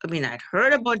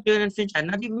heard about Dean and Finch, I'd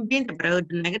not even been there, but I heard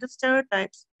the negative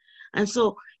stereotypes. And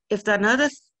so if another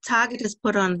target is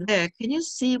put on there, can you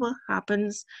see what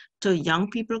happens to young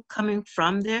people coming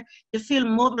from there? You feel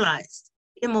mobilized,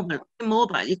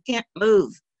 immobile, you can't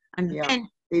move. And then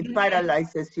it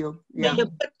paralyzes you. Yeah.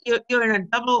 You're in a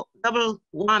double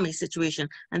whammy situation.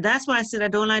 And that's why I said I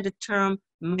don't like the term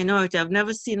minority. I've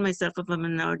never seen myself as a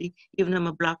minority, even though I'm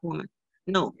a Black woman.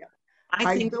 No. Yeah.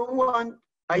 I do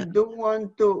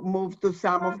want to move to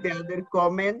some of the other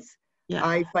comments,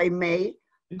 if I may.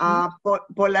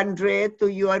 Paul Andre, to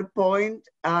your point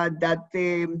that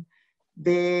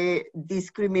the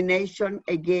discrimination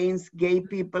against gay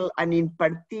people and in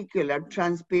particular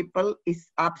trans people is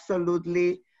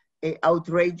absolutely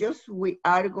outrageous. We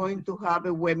are going to have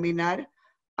a webinar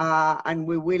and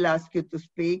we will ask you to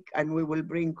speak, and we will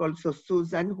bring also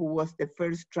Susan, who was the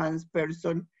first trans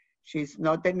person. She's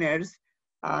not a nurse.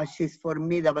 She's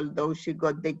formidable though. She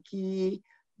got the key,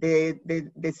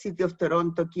 the City of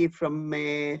Toronto key from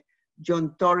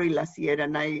John Tory last year,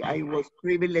 and I was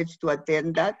privileged to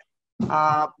attend that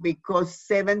because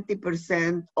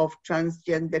 70% of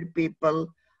transgender people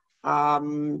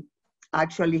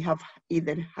actually have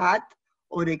either had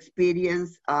or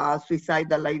experienced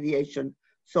suicidal ideation.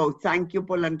 So thank you,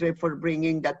 Paul Andre, for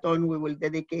bringing that on. We will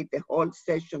dedicate a whole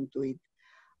session to it.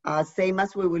 Same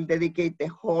as we will dedicate the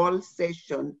whole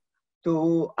session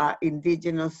to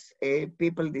indigenous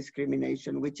people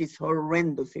discrimination, which is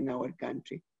horrendous in our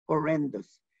country,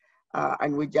 horrendous.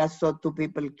 And we just saw 2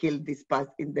 people killed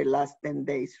in the last 10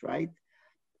 days, right?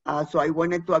 So I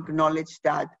wanted to acknowledge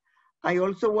that. I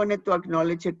also wanted to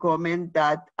acknowledge a comment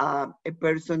that a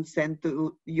person sent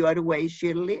to your way,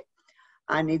 Shirley,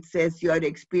 and it says your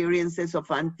experiences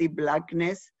of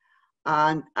anti-Blackness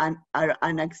are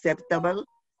unacceptable,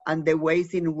 and the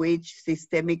ways in which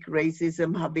systemic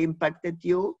racism have impacted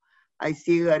you. I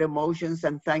see your emotions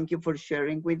and thank you for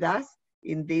sharing with us.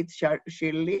 Indeed,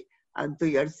 Shirley, and to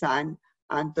your son,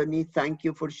 Anthony, thank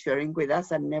you for sharing with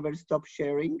us and never stop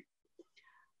sharing.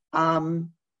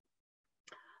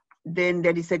 Then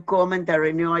there is a comment,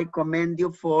 Renew, I commend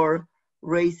you for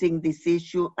raising this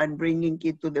issue and bringing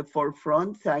it to the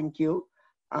forefront. Thank you.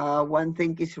 One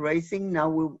thing is raising, now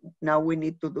we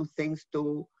need to do things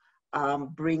to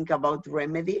bring about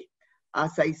remedy.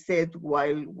 As I said,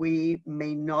 while we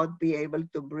may not be able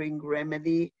to bring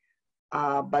remedy,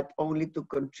 but only to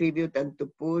contribute and to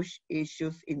push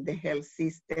issues in the health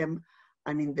system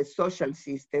and in the social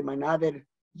system and other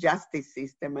justice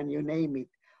system, and you name it.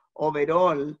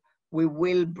 Overall, we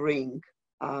will bring,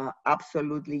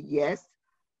 absolutely yes,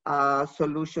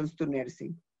 solutions to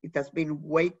nursing. It has been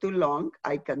way too long,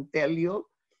 I can tell you.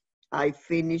 I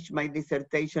finished my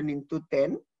dissertation in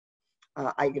 2010.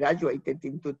 I graduated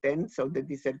in 2010, so the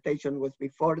dissertation was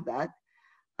before that.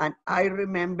 And I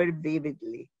remember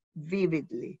vividly,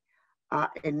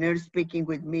 a nurse speaking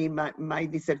with me, my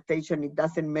dissertation, it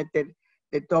doesn't matter,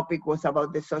 the topic was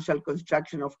about the social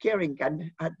construction of caring and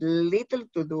had little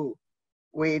to do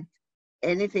with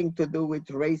anything to do with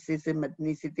racism,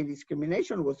 ethnicity,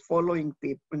 discrimination, was following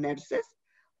people, nurses,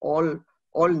 all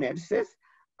nurses,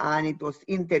 and it was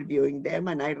interviewing them.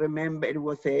 And I remember it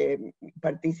was a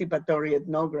participatory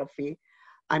ethnography.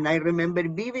 And I remember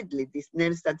vividly this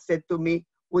nurse that said to me,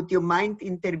 would you mind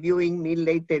interviewing me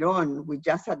later on? We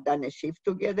just had done a shift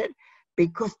together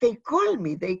because they call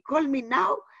me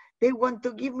now. They want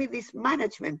to give me this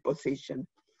management position.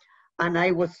 And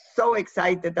I was so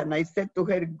excited. And I said to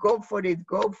her, go for it,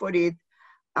 go for it.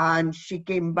 And she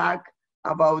came back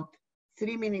about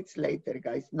 3 minutes later,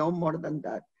 guys, no more than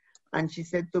that. And she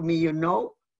said to me, you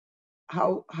know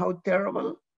how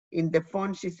terrible? In the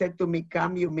phone, she said to me,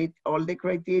 come, you meet all the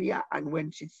criteria. And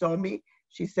when she saw me,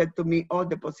 she said to me, oh,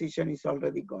 the position is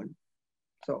already gone.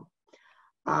 So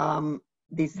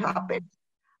this happened,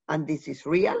 and this is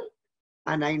real.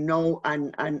 And I know,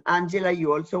 and Angela,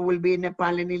 you also will be in a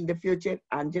panel in the future.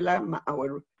 Angela,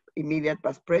 our immediate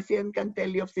past president, can tell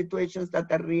you of situations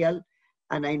that are real.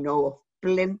 And I know of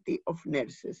plenty of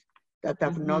nurses that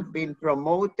have not been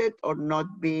promoted or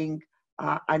not being,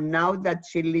 and now that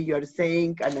Shirley, you're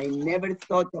saying, and I never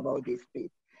thought about this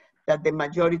piece, that the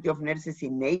majority of nurses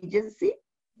in agency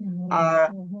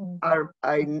are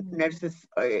nurses,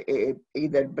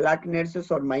 either Black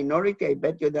nurses or minority. I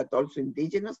bet you that also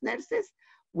indigenous nurses.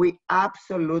 We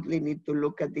absolutely need to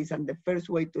look at this, and the first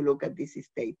way to look at this is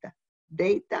data.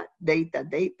 Data, data,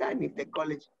 data, and if the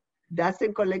college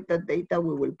doesn't collect that data,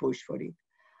 we will push for it.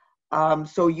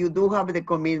 So you do have the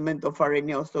commitment of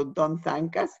RNO, so don't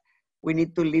thank us. We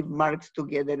need to leave marks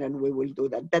together, and we will do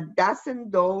that. That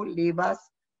doesn't, though, leave us,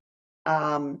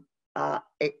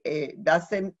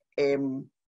 doesn't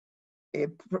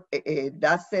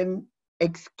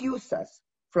excuse us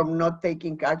from not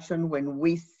taking action when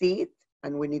we see it,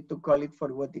 and we need to call it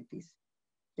for what it is.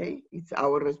 Okay, it's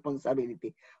our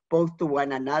responsibility, both to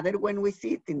one another when we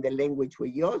see it, in the language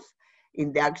we use,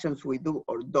 in the actions we do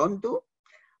or don't do,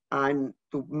 and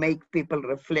to make people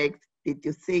reflect, did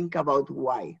you think about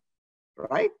why,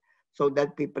 right? So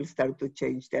that people start to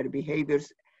change their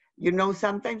behaviors. You know,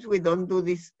 sometimes we don't do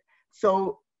this.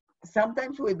 So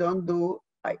sometimes we don't do,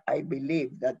 I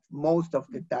believe that most of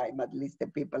the time, at least the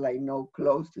people I know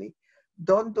closely,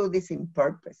 don't do this in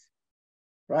purpose,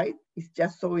 right? It's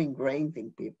just so ingrained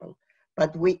in people.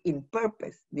 But we in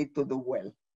purpose need to do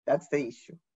well. That's the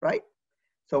issue, right?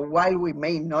 So while we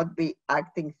may not be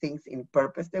acting things in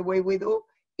purpose the way we do,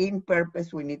 in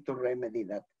purpose, we need to remedy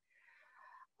that.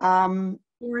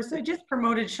 Doris, I just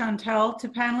promoted Chantel to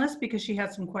panelist because she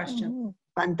had some questions.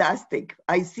 Fantastic.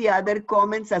 I see other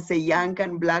comments. As a young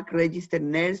and Black registered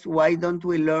nurse, why don't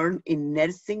we learn in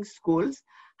nursing schools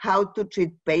how to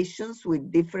treat patients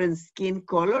with different skin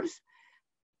colors?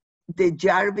 The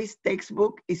Jarvis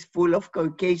textbook is full of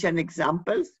Caucasian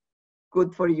examples.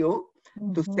 Good for you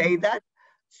to say that.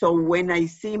 So when I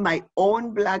see my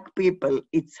own Black people,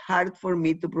 it's hard for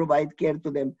me to provide care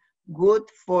to them. Good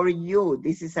for you.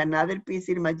 This is another piece,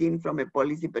 Imagine, from a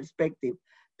policy perspective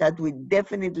that we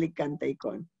definitely can take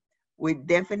on. We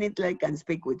definitely can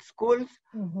speak with schools.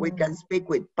 We can speak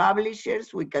with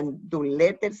publishers. We can do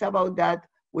letters about that.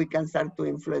 We can start to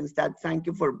influence that. Thank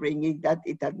you for bringing that.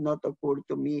 It had not occurred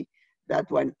to me, that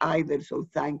one either, so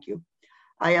thank you.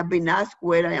 I have been asked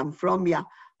where I am from. Yeah.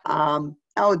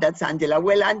 Oh, that's Angela.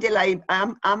 Well, Angela,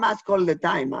 I'm asked all the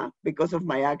time because of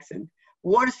my accent.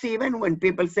 Worse even when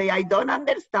people say, I don't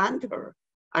understand her.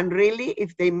 And really,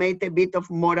 if they made a bit of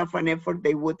more of an effort,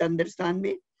 they would understand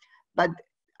me. But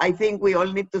I think we all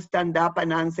need to stand up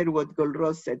and answer what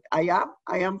Golrose said. I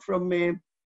am from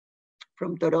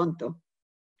Toronto.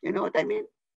 You know what I mean?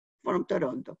 From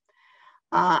Toronto.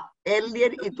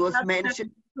 Earlier, it was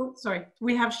mentioned. Oh, sorry,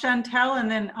 we have Chantel, and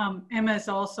then Emma is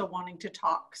also wanting to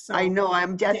talk. So I know,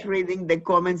 I'm just reading the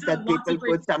comments that people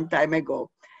put some time ago.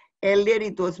 Earlier,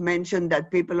 it was mentioned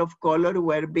that people of color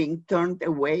were being turned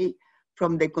away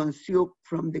from the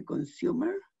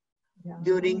consumer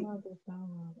during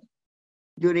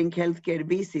healthcare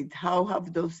visits. How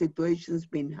have those situations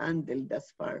been handled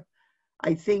thus far?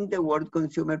 I think the word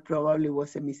consumer probably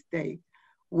was a mistake.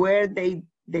 Were they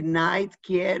denied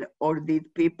care, or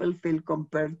did people feel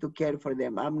compelled to care for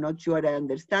them? I'm not sure I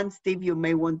understand. Steve, you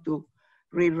may want to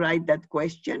rewrite that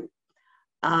question.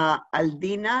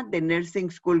 Aldina, the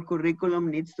nursing school curriculum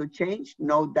needs to change,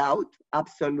 no doubt,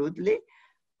 absolutely.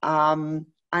 And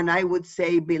I would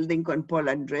say, building on Paul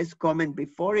Andres' comment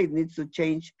before, it needs to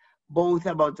change both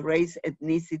about race,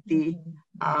 ethnicity,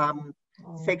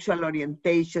 sexual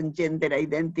orientation, gender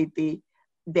identity,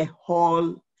 the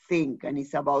whole thing, and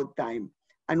it's about time.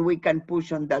 And we can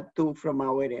push on that too from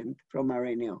our end, from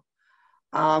RNO.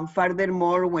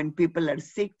 Furthermore, when people are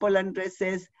sick, Paul Andres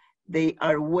says, they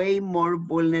are way more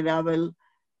vulnerable.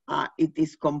 It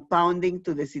is compounding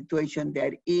to the situation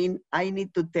they're in. I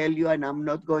need to tell you, and I'm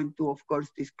not going to, of course,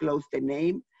 disclose the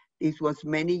name. This was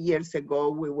many years ago.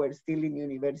 We were still in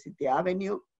University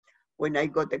Avenue when I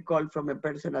got a call from a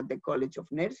person at the College of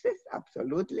Nurses,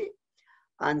 absolutely,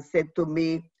 and said to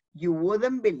me, you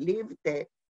wouldn't believe the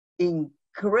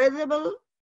incredible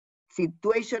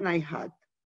situation I had,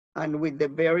 and with a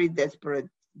very desperate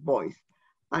voice.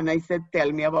 And I said,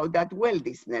 tell me about that. Well,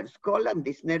 this nurse called, and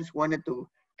this nurse wanted to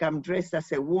come dressed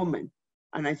as a woman.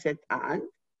 And I said, and?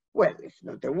 Well, it's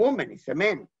not a woman, it's a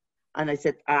man. And I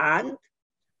said, and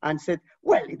said,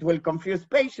 well, it will confuse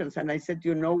patients. And I said,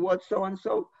 you know what,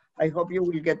 so-and-so, I hope you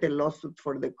will get a lawsuit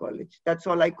for the college. That's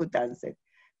all I could answer,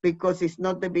 because it's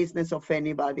not the business of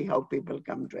anybody how people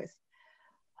come dressed.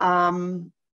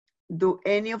 Do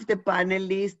any of the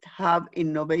panelists have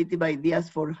innovative ideas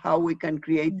for how we can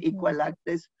create equal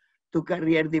access to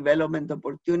career development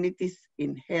opportunities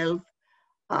in health,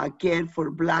 care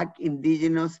for Black,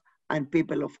 Indigenous, and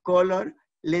people of color?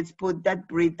 Let's put that,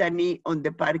 Brittany, on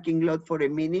the parking lot for a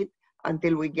minute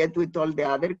until we get with all the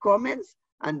other comments,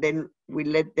 and then we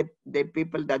let the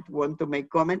people that want to make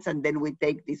comments, and then we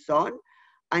take this on.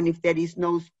 And if there is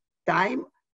no time,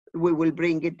 we will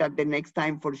bring it at the next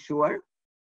time for sure.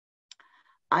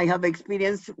 I have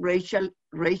experienced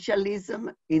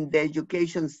racialism in the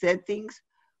education settings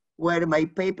where my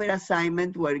paper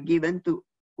assignment were given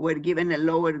a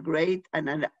lower grade,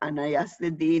 and I asked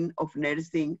the Dean of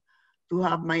Nursing to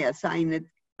have my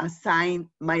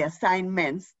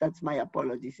assignments, that's my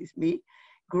apologies, it's me,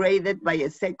 graded by a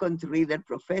second reader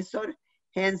professor.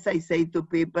 Hence, I say to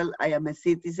people, I am a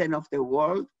citizen of the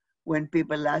world when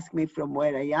people ask me from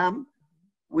where I am.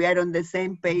 We are on the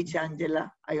same page, Angela.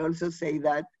 I also say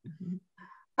that.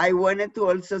 I wanted to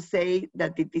also say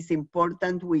that it is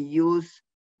important we use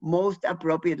most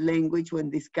appropriate language when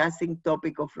discussing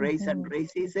topic of race and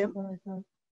racism,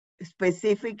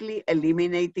 specifically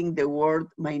eliminating the word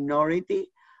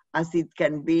minority, as it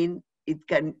can be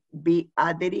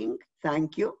othering,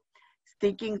 thank you,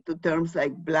 sticking to terms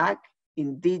like Black,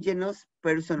 Indigenous,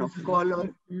 person of color,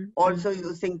 also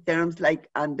using terms like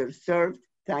underserved,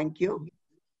 thank you.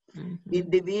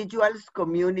 Individuals,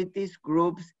 communities,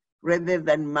 groups, rather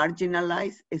than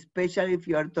marginalized, especially if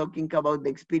you are talking about the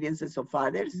experiences of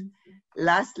others.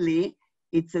 Lastly,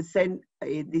 this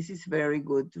is very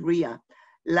good, Ria.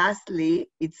 Lastly,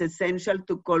 it's essential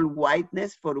to call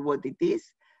whiteness for what it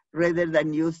is, rather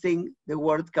than using the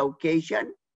word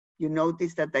Caucasian. You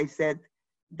notice that I said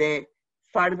the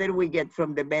farther we get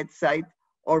from the bedside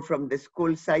or from the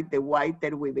school side, the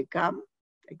whiter we become.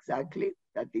 Exactly,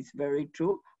 that is very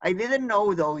true. I didn't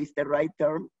know though is the right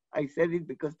term. I said it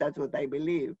because that's what I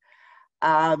believe.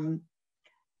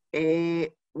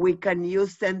 We can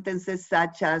use sentences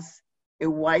such as a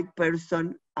white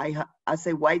person, as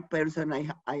a white person,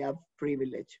 I have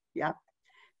privilege, yeah?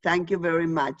 Thank you very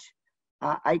much.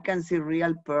 I can see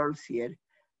real pearls here.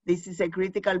 This is a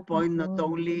critical point, not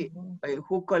only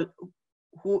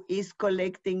who is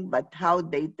collecting, but how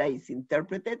data is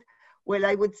interpreted. Well,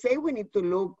 I would say we need to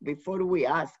look before we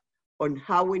ask on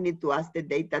how we need to ask the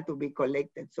data to be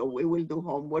collected. So we will do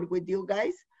homework with you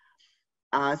guys,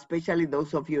 especially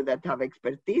those of you that have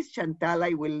expertise. Chantal, I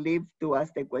will leave to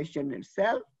ask the question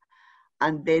herself.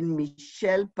 And then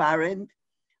Michelle Parent,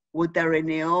 would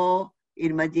Reneo,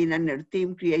 Irmagine and her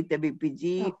team create a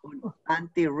BPG on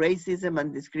anti-racism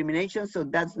and discrimination? So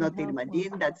that's not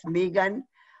Irmagine, that's Megan.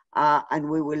 And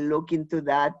we will look into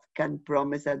that, can't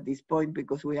promise at this point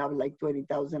because we have like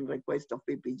 20,000 requests of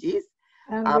BPGs.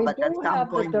 And we do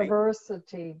have the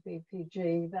diversity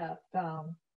BPG that...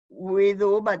 We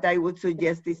do, but I would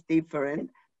suggest it's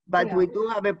different. But yeah, we do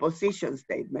have a position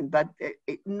statement, but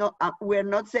we're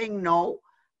not saying no.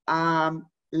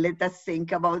 Let us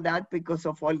think about that because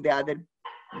of all the other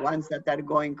ones that are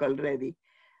going already.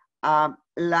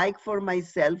 Like for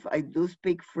myself, I do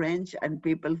speak French and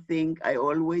people think I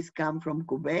always come from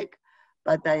Quebec,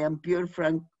 but I am a pure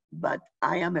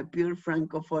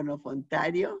Francophone of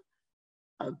Ontario.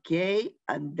 Okay,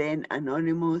 and then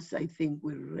Anonymous, I think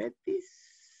we read this.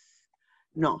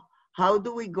 No, how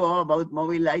do we go about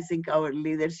mobilizing our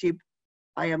leadership?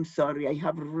 I am sorry, I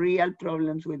have real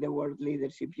problems with the word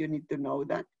leadership. You need to know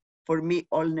that. For me,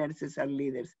 all nurses are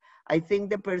leaders. I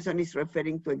think the person is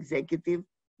referring to executive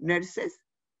nurses.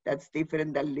 That's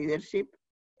different than leadership.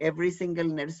 Every single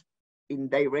nurse in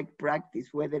direct practice,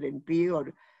 whether NP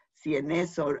or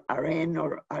CNS or RN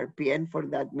or RPN for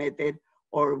that matter,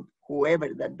 or whoever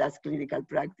that does clinical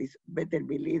practice, better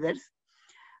be leaders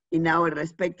in our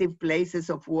respective places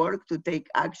of work to take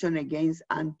action against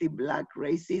anti-Black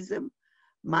racism.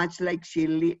 Much like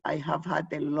Shirley, I have had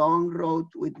a long road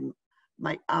with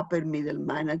my upper middle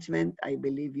management. I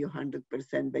believe you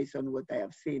 100% based on what I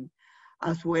have seen,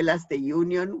 as well as the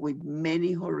union with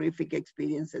many horrific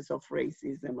experiences of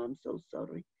racism. I'm so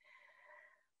sorry.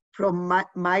 From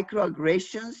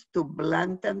microaggressions to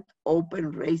blatant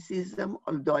open racism,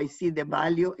 although I see the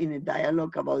value in a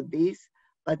dialogue about this,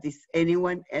 but is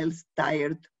anyone else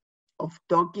tired of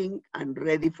talking and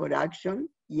ready for action?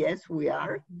 Yes, we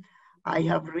are. I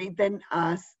have written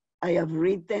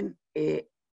a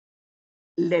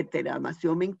letter, I'm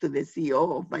assuming, to the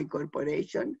CEO of my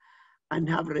corporation, and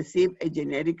have received a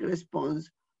generic response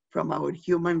from our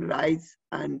human rights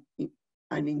and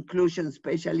inclusion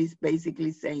specialists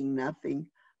basically saying nothing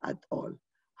at all.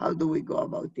 How do we go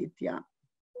about it? Yeah.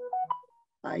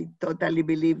 I totally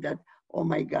believe that, oh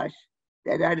my gosh,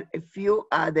 there are a few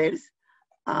others.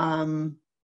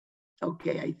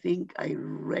 Okay, I think I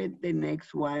read the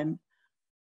next one.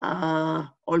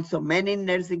 Also, many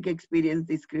nursing experience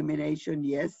discrimination,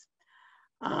 yes.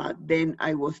 Then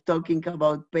I was talking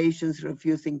about patients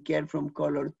refusing care from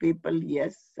colored people.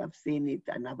 Yes, I've seen it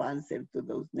and I've answered to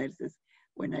those nurses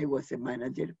when I was a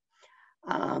manager.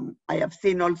 I have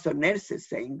seen also nurses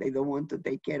saying they don't want to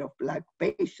take care of Black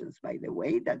patients, by the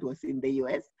way. That was in the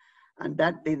US, and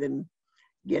that didn't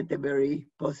get a very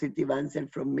positive answer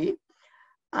from me.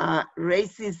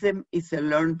 Racism is a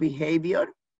learned behavior,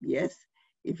 yes.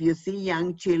 If you see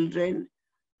young children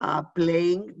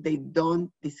playing, they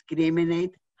don't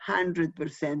discriminate,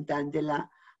 100%, Angela.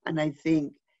 And I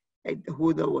think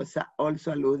Hoodo was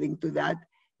also alluding to that.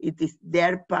 It is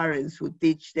their parents who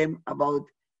teach them about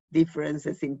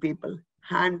differences in people,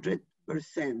 100%.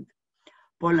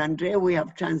 Paul Andre, we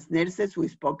have trans nurses. We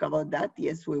spoke about that.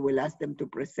 Yes, we will ask them to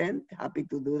present. Happy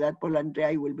to do that, Paul Andre.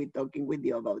 I will be talking with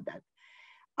you about that.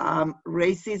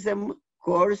 Racism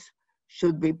course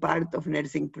should be part of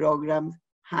nursing programs,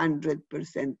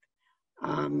 100%.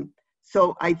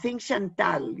 So I think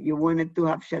Chantal, you wanted to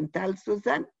have Chantal,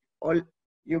 Susan, or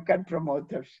you can promote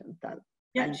her, Chantal.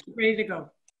 Yeah, ready to go.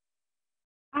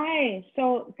 Hi,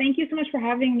 so thank you so much for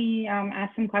having me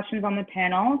ask some questions on the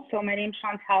panel. So my name's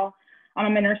Chantal.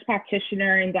 I'm a nurse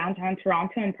practitioner in downtown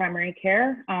Toronto in primary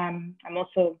care. I'm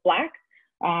also Black.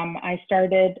 I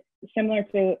started similar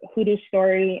to Hoodo's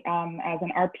story as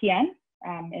an RPN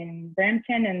in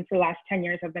Brampton, and for the last 10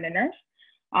 years I've been a nurse.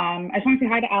 I just want to say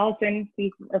hi to Allison.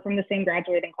 We are from the same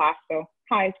graduating class, so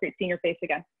hi, it's great seeing your face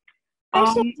again.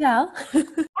 Hi, Chantal.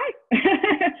 Hi.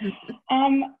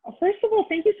 First of all,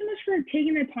 thank you so much for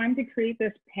taking the time to create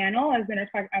this panel as a nurse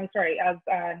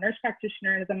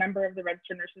practitioner and as a member of the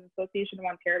Registered Nurses Association of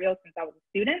Ontario since I was a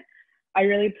student. I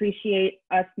really appreciate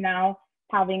us now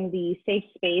having the safe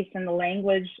space and the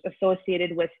language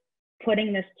associated with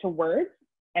putting this to words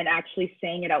and actually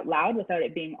saying it out loud without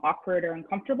it being awkward or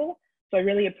uncomfortable. So I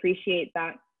really appreciate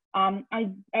that.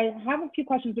 I have a few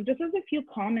questions, but just as a few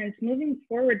comments moving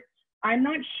forward. I'm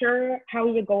not sure how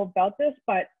we would go about this,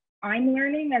 but I'm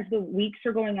learning as the weeks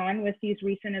are going on with these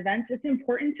recent events, it's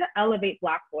important to elevate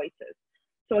Black voices.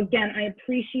 So again, I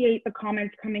appreciate the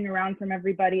comments coming around from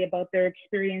everybody about their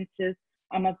experiences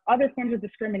of other forms of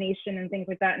discrimination and things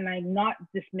like that, and I'm not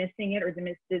dismissing it or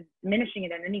diminishing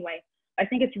it in any way. I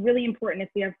think it's really important if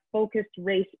we have focused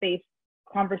race-based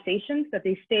conversations that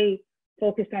they stay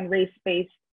focused on race-based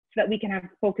so that we can have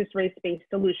focused race-based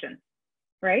solutions,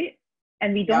 right?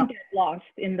 And we don't get lost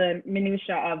in the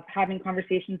minutia of having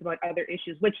conversations about other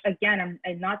issues, which again,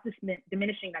 I'm not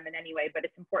diminishing them in any way, but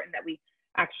it's important that we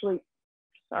actually,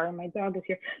 sorry, my dog is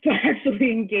here, to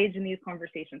actually engage in these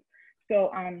conversations.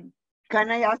 So, can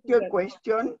I ask you a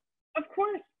question? Of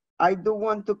course. I do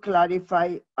want to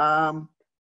clarify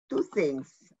two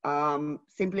things,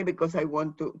 simply because I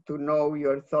want to know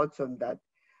your thoughts on that.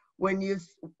 When you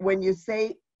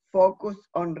say focus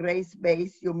on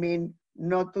race-based, you mean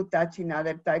not to touch in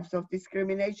other types of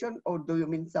discrimination, or do you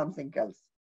mean something else?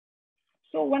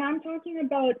 So when I'm talking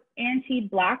about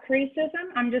anti-Black racism,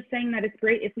 I'm just saying that it's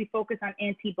great if we focus on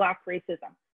anti-Black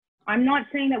racism. I'm not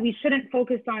saying that we shouldn't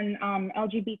focus on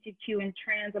LGBTQ and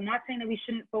trans. I'm not saying that we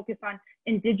shouldn't focus on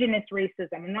Indigenous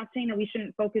racism. I'm not saying that we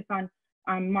shouldn't focus on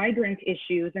migrant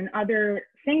issues and other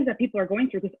things that people are going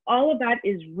through, because all of that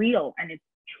is real and it's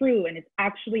true and it's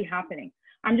actually happening.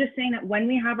 I'm just saying that when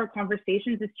we have our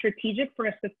conversations, it's strategic for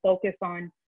us to focus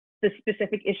on the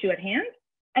specific issue at hand,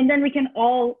 and then we can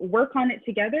all work on it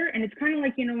together. And it's kind of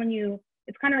like, you know,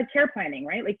 it's kind of like care planning,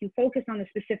 right? Like you focus on a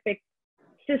specific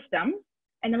system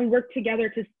and then we work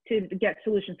together to get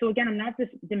solutions. So again, I'm not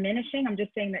just diminishing, I'm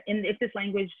just saying that if this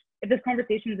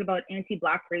conversation is about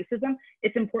anti-Black racism,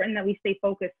 it's important that we stay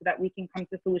focused so that we can come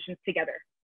to solutions together.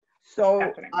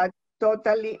 So I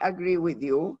totally agree with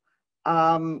you.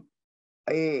 I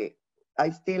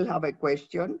still have a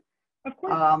question. Of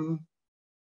course.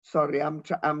 Sorry,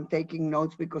 I'm taking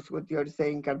notes because what you're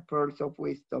saying are pearls of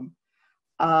wisdom.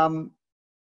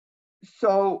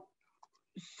 So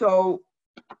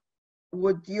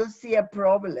would you see a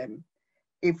problem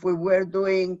if we were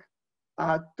doing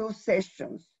 2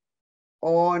 sessions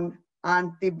on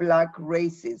anti-Black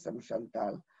racism,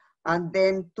 Chantal, and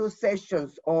then 2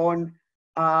 sessions on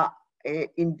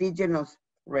Indigenous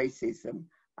racism,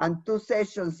 and 2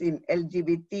 sessions in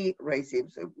LGBT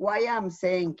racism? Why I'm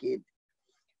saying it,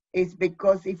 is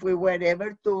because if we were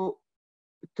ever to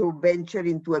venture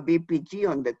into a BPG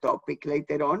on the topic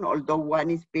later on, although one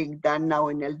is being done now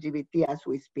in LGBT as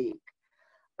we speak,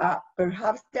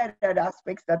 perhaps there are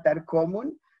aspects that are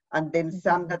common and then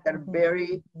some that are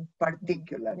very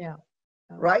particular. Yeah.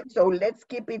 Right? So let's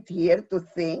keep it here to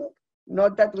think,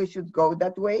 not that we should go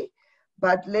that way,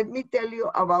 but let me tell you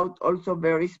about also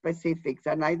very specifics.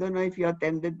 And I don't know if you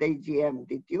attended the AGM,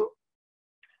 did you?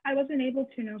 I wasn't able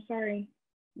to, no, sorry.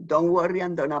 Don't worry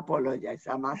and don't apologize,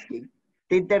 I'm asking.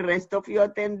 Did the rest of you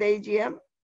attend the AGM?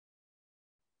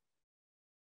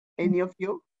 Any of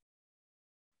you?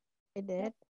 I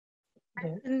did. I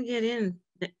didn't get in.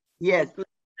 Yes.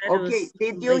 Okay,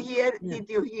 did you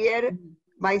hear,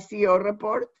 my CEO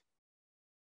report?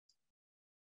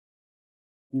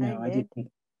 No, I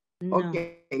didn't. No.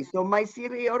 Okay, so my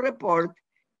CEO report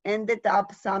ended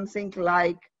up something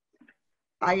like,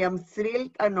 I am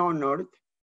thrilled and honored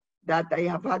that I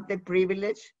have had the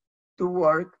privilege to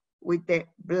work with the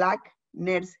Black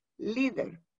nurse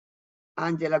leader,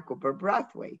 Angela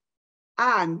Cooper-Brathwaite.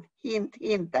 And hint,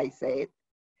 hint, I said,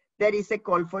 there is a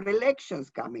call for elections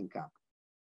coming up.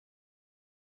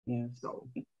 Yes.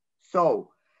 So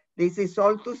this is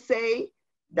all to say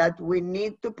that we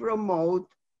need to promote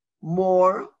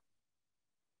more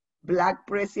Black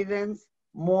presidents,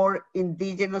 more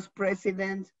indigenous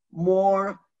presidents,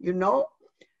 more, you know,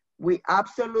 we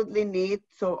absolutely need,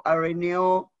 so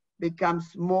RNO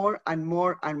becomes more and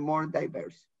more and more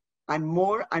diverse and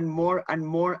more and more and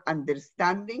more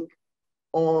understanding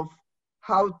of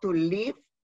how to live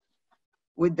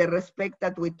with the respect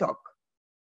that we talk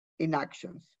in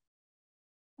actions.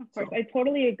 Of course, I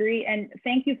totally agree. And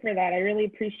thank you for that. I really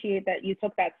appreciate that you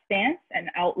took that stance and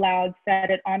out loud said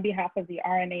it on behalf of the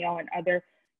RNAO and other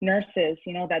nurses,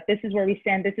 you know, that this is where we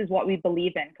stand, this is what we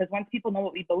believe in. Because once people know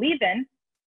what we believe in,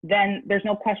 then there's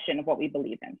no question of what we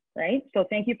believe in, right? So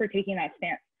thank you for taking that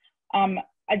stance.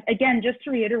 Again, just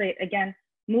to reiterate, again,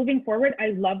 moving forward, I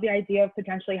love the idea of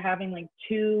potentially having like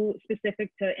 2 specific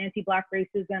to anti-Black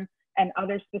racism and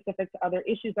other specific to other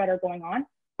issues that are going on.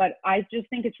 But I just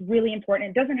think it's really important.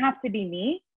 It doesn't have to be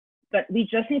me, but we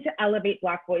just need to elevate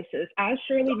Black voices. As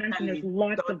Shirley mentioned, there's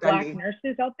lots of Black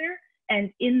nurses out there.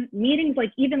 And in meetings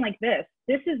like even like this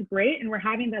is great. And we're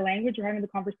having the language, we're having the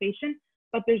conversation,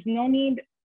 but there's no need.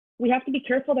 We have to be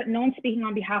careful that no one's speaking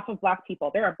on behalf of Black people.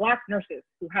 There are Black nurses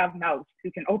who have mouths, who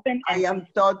can open. I am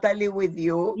totally with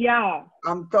you. Yeah.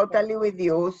 I'm totally with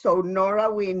you. So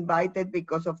Nora, we invited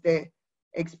because of the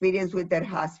experience with her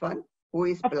husband, who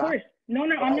is Black. Of course. No,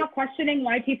 I'm not questioning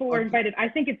why people were invited. I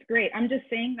think it's great. I'm just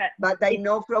saying that. But I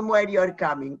know from where you're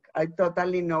coming. I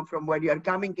totally know from where you're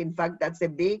coming. In fact, that's a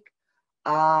big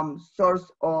source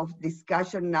of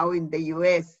discussion now in the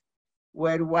US,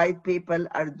 where white people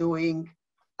are doing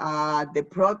the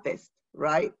protest,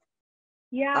 right?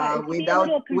 Yeah.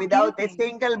 Without a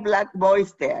single Black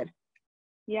voice there.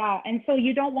 Yeah, and so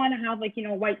you don't want to have like, you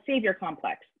know, white savior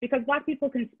complex, because Black people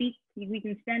can speak, we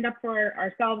can stand up for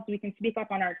ourselves, we can speak up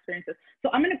on our experiences. So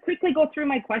I'm going to quickly go through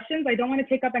my questions. I don't want to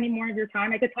take up any more of your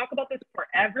time. I could talk about this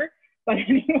forever, but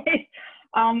anyway,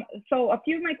 so a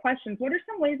few of my questions. What are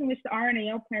some ways in which the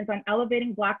RNAO plans on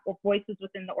elevating Black voices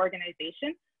within the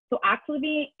organization? So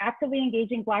actively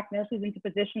engaging Black nurses into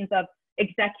positions of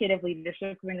executive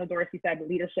leadership, because I know Dorothy said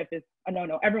leadership is a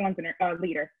no-no, everyone's a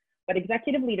leader. But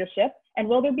executive leadership, and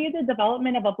will there be the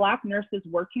development of a Black nurses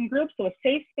working group, so a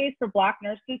safe space for Black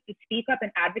nurses to speak up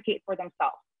and advocate for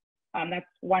themselves? That's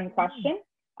one question.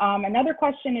 Another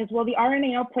question is, will the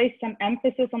RNAO place some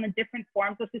emphasis on the different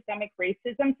forms of systemic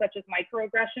racism, such as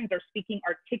microaggressions or speaking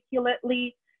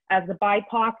articulately as a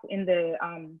BIPOC in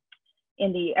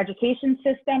the education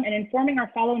system, and informing our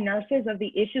fellow nurses of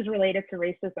the issues related to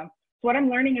racism? So what I'm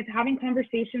learning is having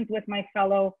conversations with my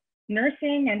fellow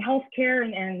nursing and healthcare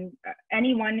and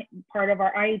anyone part of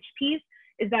our IHPs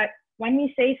is that when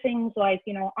we say things like,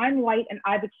 you know, I'm white and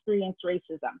I've experienced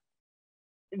racism,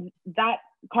 that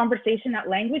conversation, that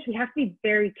language, we have to be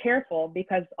very careful,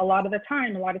 because a lot of the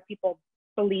time, a lot of people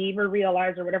believe or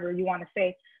realize, or whatever you want to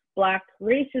say, Black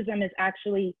racism is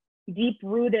actually deep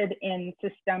rooted in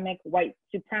systemic white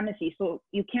supremacy. So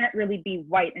you can't really be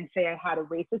white and say I had a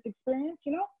racist experience,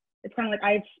 you know? It's kind of like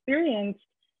I experienced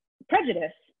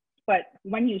prejudice, but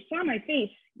when you saw my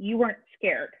face, you weren't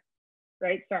scared,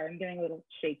 right? Sorry, I'm getting a little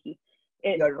shaky.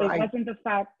 It wasn't the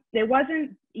fact, there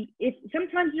wasn't, if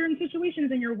sometimes you're in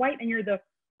situations and you're white and you're the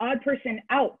odd person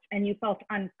out and you felt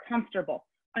uncomfortable,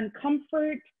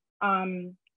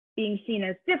 being seen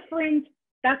as different,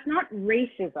 that's not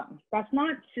racism. That's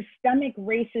not systemic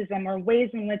racism or ways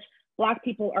in which Black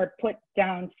people are put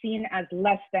down, seen as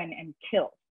less than, and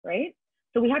killed, right?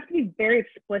 So we have to be very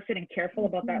explicit and careful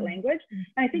about that language. And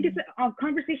I think it's a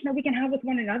conversation that we can have with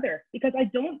one another, because I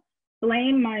don't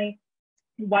blame my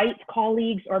white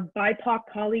colleagues or BIPOC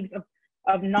colleagues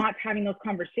of not having those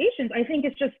conversations. I think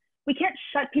it's just, we can't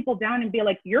shut people down and be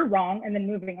like, you're wrong, and then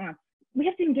moving on. We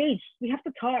have to engage, we have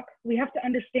to talk, we have to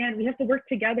understand, we have to work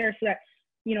together so that,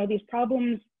 you know, these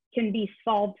problems can be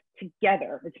solved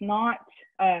together. It's not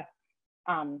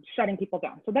shutting people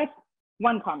down. So that's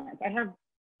one comment. I have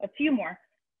a few more.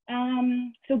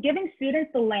 So giving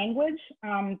students the language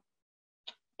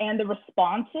and the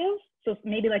responses, so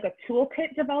maybe like a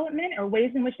toolkit development or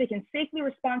ways in which they can safely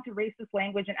respond to racist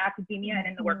language in academia and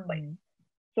in the workplace.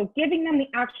 So giving them the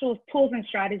actual tools and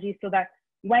strategies so that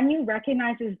when you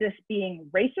recognize this being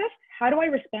racist, how do I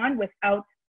respond without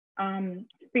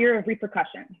fear of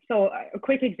repercussion? So a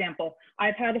quick example,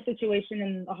 I've had a situation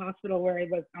in the hospital where I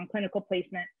was on clinical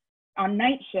placement on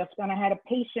night shift, and I had a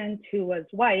patient who was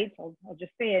white, I'll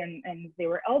just say it, and they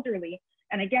were elderly.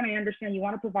 And again, I understand you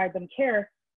want to provide them care,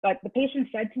 but the patient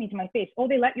said to me to my face, "Oh,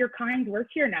 they let your kind work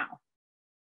here now."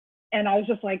 And I was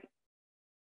just like,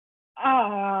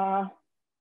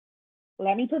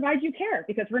 let me provide you care,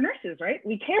 because we're nurses, right?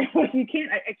 We care. You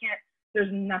can't, I can't,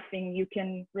 there's nothing you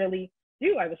can really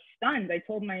do. I was stunned. I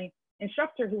told my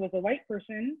instructor, who was a white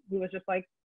person, who was just like,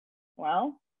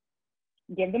 well,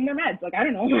 give them their meds. Like, I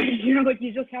don't know, you know, like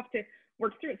you just have to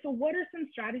work through it. So what are some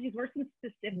strategies? What are some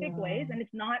specific ways? And it's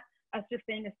not us just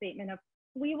saying a statement of,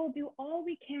 we will do all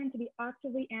we can to be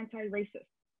actively anti-racist.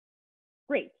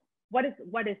 Great. What is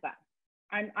that?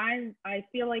 I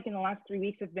feel like in the last 3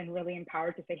 weeks have been really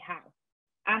empowered to say how.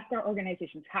 Ask our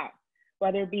organizations how,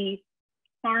 whether it be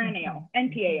RNAO,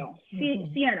 NPAO,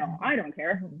 CNO, I don't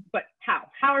care, but how?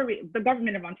 How are we, the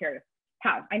government of Ontario,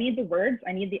 how? I need the words,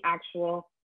 I need the actual,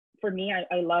 for me,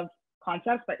 I love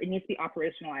concepts, but it needs to be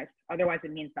operationalized. Otherwise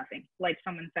it means nothing, like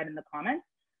someone said in the comments.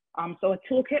 So a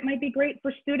toolkit might be great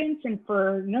for students and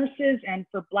for nurses and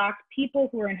for Black people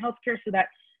who are in healthcare, so that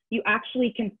you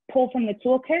actually can pull from the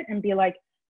toolkit and be like,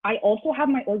 I also have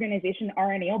my organization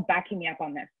RNAO backing me up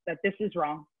on this, that this is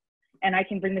wrong. And I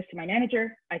can bring this to my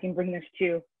manager. I can bring this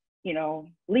to, you know,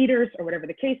 leaders or whatever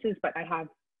the case is, but I have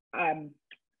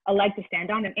a leg to stand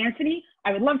on. And Anthony,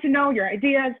 I would love to know your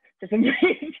ideas for some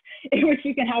ways in which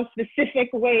we can have specific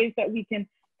ways that we can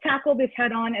tackle this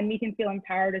head on and we can feel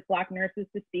empowered as Black nurses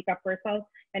to speak up for ourselves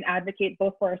and advocate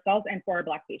both for ourselves and for our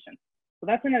Black patients. So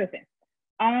that's another thing.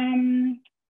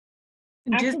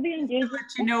 Just to let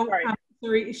you know,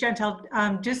 sorry, Chantal,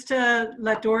 just to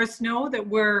let Doris know that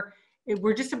we're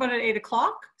just about at 8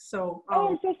 o'clock. So. Oh,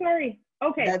 I'm so sorry.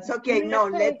 Okay. That's okay. No,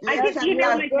 let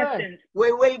email my questions.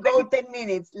 We will go 10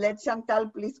 minutes. Let Chantal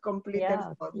please complete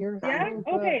her thought. Yeah,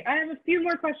 okay. I have a few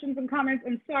more questions and comments.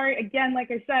 I'm sorry. Again,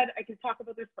 like I said, I could talk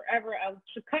about this forever.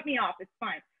 Just cut me off. It's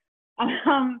fine.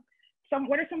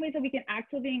 What are some ways that we can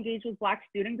actively engage with Black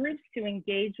student groups to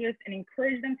engage with and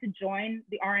encourage them to join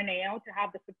the RNAO to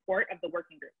have the support of the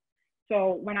working group?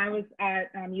 So when I was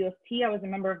at U of T, I was a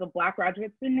member of the Black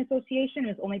Graduate Student Association. It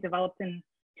was only developed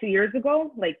 2 years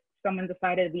ago. Like, someone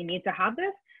decided we need to have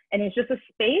this, and it's just a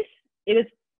space. It is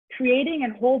creating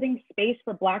and holding space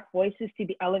for Black voices to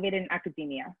be elevated in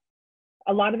academia.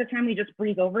 A lot of the time we just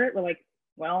breeze over it. We're like,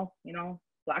 well, you know,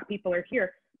 Black people are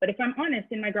here. But if I'm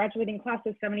honest, in my graduating class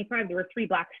of 75, there were 3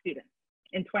 Black students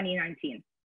in 2019.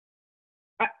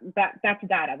 That's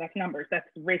data, that's numbers, that's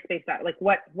race-based data. Like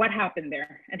what happened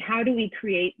there? And how do we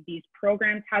create these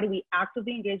programs? How do we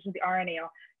actively engage with the RNAO,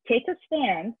 take a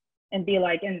stand and be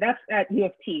like, and that's at U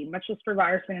of T, much as for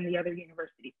Ryerson and the other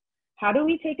universities. How do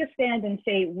we take a stand and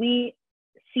say, we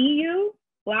see you,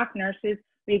 Black nurses,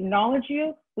 we acknowledge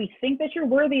you, we think that you're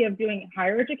worthy of doing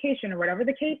higher education or whatever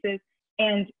the case is,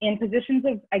 and in positions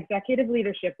of executive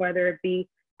leadership, whether it be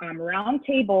round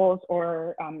tables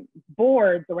or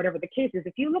boards or whatever the case is,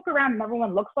 if you look around and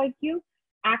everyone looks like you,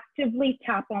 actively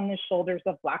tap on the shoulders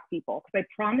of Black people. Because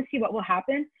I promise you what will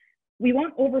happen, we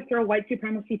won't overthrow white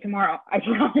supremacy tomorrow, I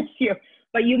promise you,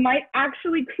 but you might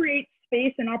actually create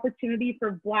space and opportunity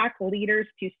for Black leaders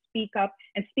to speak up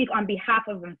and speak on behalf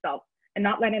of themselves and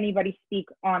not let anybody speak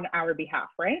on our behalf,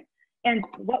 right? And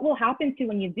what will happen to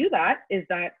when you do that is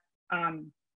that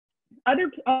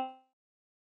other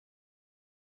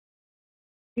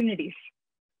opportunities,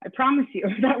 I promise you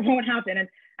that won't happen.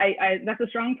 And that's a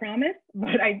strong promise,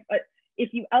 but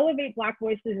if you elevate Black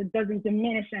voices, it doesn't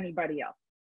diminish anybody else.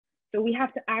 So we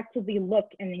have to actively look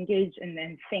and engage and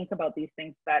then think about these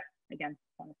things. That, again,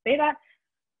 I want to say that.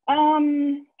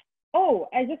 Oh,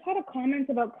 I just had a comment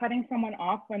about cutting someone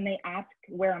off when they ask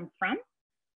where I'm from.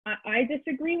 I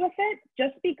disagree with it,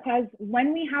 just because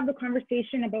when we have the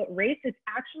conversation about race, it's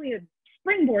actually a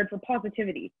springboard for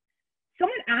positivity.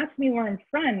 someone asks me where I'm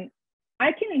from,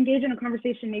 I can engage in a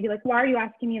conversation, maybe like, why are you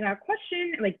asking me that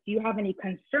question? Like, do you have any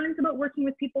concerns about working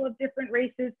with people of different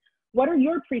races? What are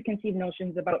your preconceived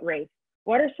notions about race?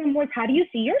 What are some words? How do you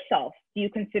see yourself? Do you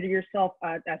consider yourself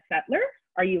a settler?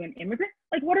 Are you an immigrant?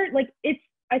 Like, what are, like,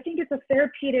 I think it's a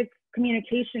therapeutic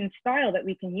communication style that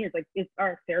we can use. Like, it's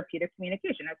our therapeutic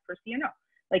communication as per CNO.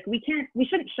 Like, we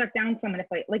shouldn't shut down someone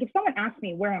if someone asks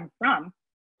me where I'm from,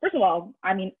 first of all,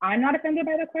 I mean, I'm not offended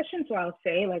by the question, so I'll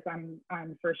say, like, I'm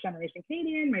first generation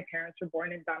Canadian. My parents were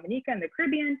born in Dominica in the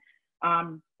Caribbean.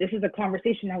 This is a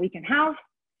conversation that we can have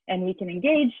and we can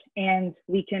engage and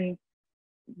we can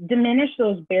diminish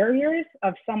those barriers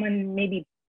of someone maybe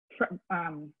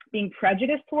being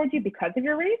prejudiced towards you because of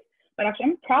your race. But actually,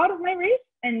 I'm proud of my race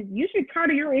and you should be proud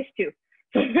of your race too.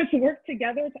 So let's work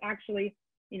together to actually,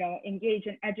 you know, engage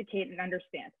and educate and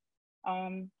understand.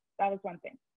 That was one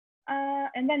thing.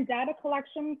 And then data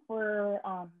collection for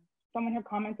someone who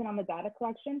commented on the data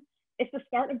collection. It's the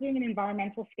start of doing an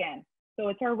environmental scan. So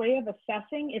it's our way of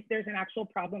assessing if there's an actual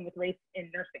problem with race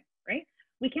in nursing, right?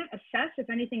 We can't assess if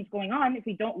anything's going on if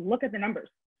we don't look at the numbers.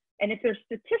 And if there's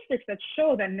statistics that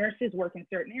show that nurses work in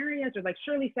certain areas, or like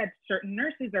Shirley said, certain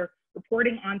nurses are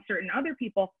reporting on certain other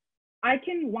people, I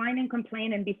can whine and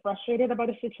complain and be frustrated about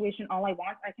a situation all I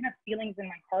want. I can have feelings in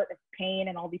my heart of pain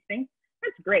and all these things.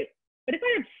 That's great. But if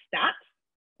I have stats,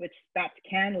 which stats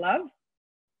can love,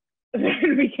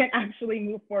 then we can actually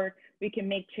move forward. We can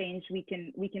make change. We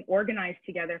can organize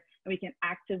together, and we can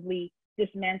actively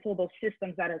dismantle those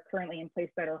systems that are currently in place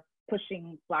that are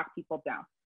pushing Black people down.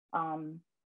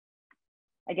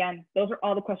 Again, those are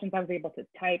all the questions I was able to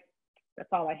type.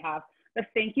 That's all I have. But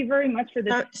thank you very much for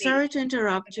this. Sorry to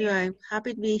interrupt you. I'm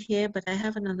happy to be here, but I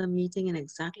have another meeting in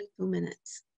exactly 2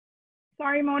 minutes.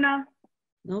 Sorry, Mona.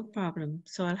 No problem.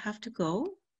 So I'll have to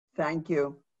go. Thank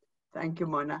you. Thank you,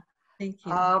 Mona. Thank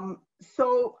you.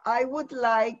 So I would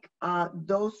like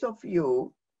those of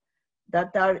you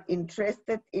that are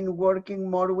interested in working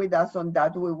more with us on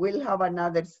that. We will have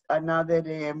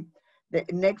the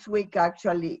next week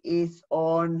actually is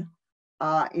on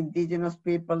Indigenous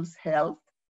people's health.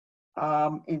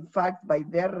 In fact, by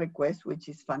their request, which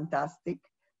is fantastic,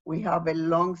 we have a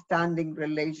long-standing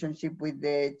relationship with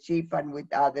the chief and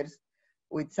with others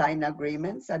with signed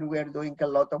agreements, and we're doing a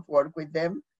lot of work with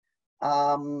them.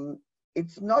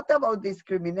 It's not about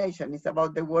discrimination, it's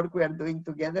about the work we are doing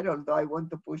together, although I want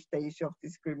to push the issue of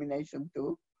discrimination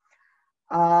too.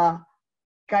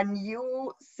 Can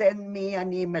you send me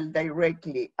an email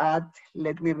directly at,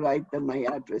 let me write my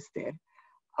address there,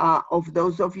 of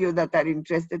those of you that are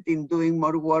interested in doing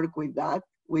more work with that,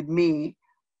 with me.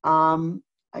 I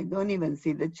don't even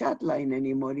see the chat line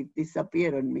anymore. It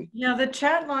disappeared on me. Yeah, the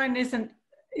chat line isn't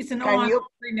on right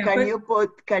now.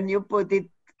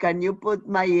 Can you put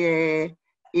my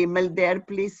email there,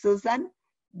 please, Susan?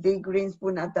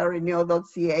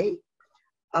 dgreenspoon@rneo.ca.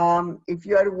 If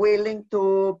you are willing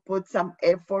to put some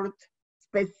effort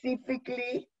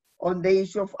specifically on the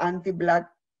issue of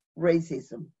anti-Black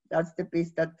racism. That's the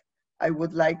piece that I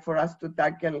would like for us to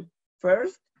tackle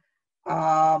first,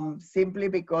 simply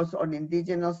because on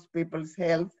Indigenous people's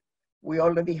health, we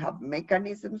already have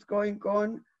mechanisms going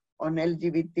on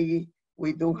LGBT,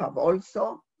 we do have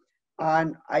also.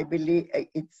 And I believe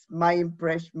it's my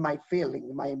impression, my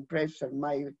feeling, my impression,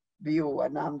 my view,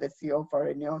 and I'm the CEO of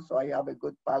RNO, so I have a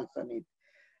good pulse on it,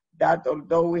 that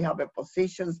although we have a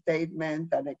position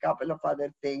statement and a couple of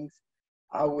other things,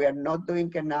 we are not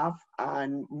doing enough.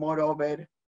 And moreover,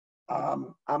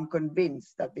 I'm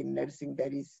convinced that in nursing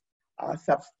there is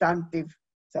substantive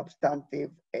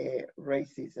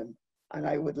racism. And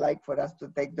I would like for us to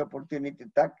take the opportunity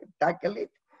to tackle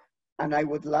it. And I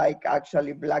would like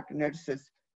actually Black nurses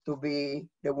to be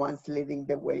the ones leading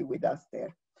the way with us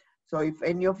there. So if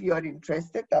any of you are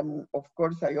interested, and of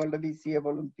course I already see a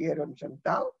volunteer on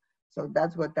Chantal, so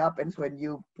that's what happens when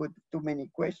you put too many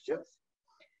questions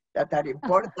that are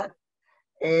important.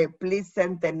 Please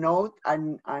send a note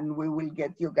and we will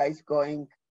get you guys going,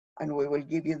 and we will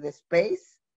give you the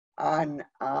space and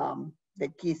the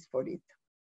keys for it.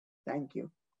 Thank you.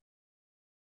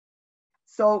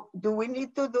 So do we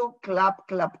need to do clap,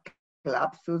 clap,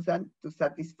 clap, Susan, to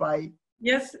satisfy?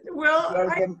 Yes, well,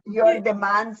 your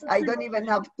demands? I don't even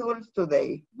have tools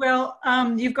today. Well,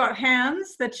 you've got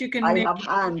hands that you can make. I have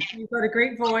hands. You've got a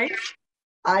great voice.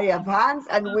 I have hands,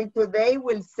 and we today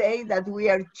will say that we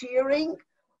are cheering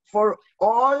for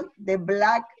all the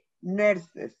Black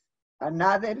nurses,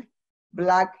 another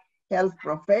Black health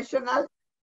professional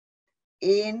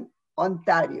in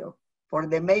Ontario, for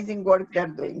the amazing work they're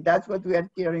doing. That's what we are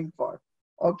cheering for.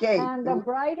 Okay. And a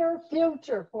brighter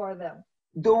future for them.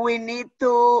 Do we need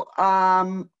to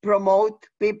promote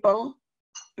people,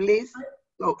 please?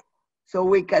 So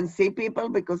we can see people,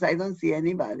 because I don't see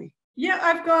anybody. Yeah,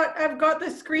 I've got the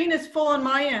screen is full on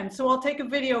my end, so I'll take a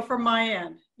video from my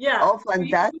end. Yeah. Oh,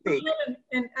 fantastic.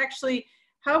 And actually,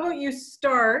 how about you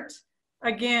start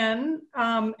again,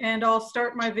 and I'll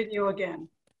start my video again.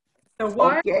 So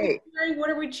what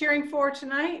are we cheering for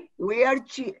tonight? We are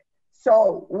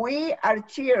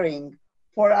cheering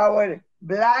for our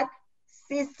Black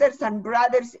sisters and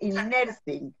brothers in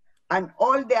nursing and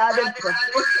all the other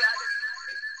professions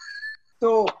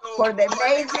for the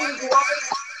amazing work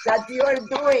that you are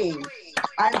doing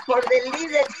and for the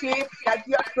leadership that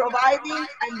you are providing,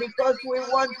 and because we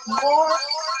want more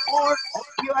of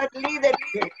your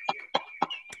leadership.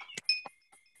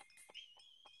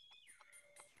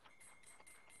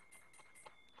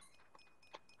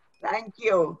 Thank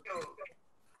you.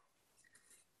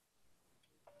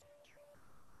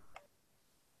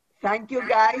 Thank you,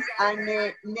 guys.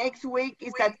 And next week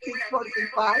is at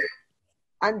 6:45.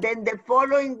 And then the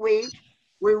following week,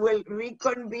 we will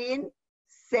reconvene,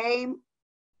 same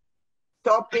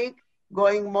topic,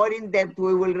 going more in depth.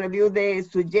 We will review the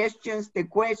suggestions, the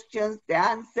questions, the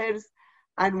answers,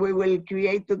 and we will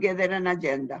create together an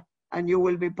agenda. And you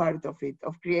will be part of it,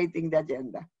 of creating the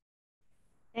agenda.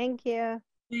 Thank you.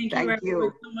 Thank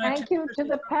you. Thank you to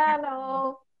the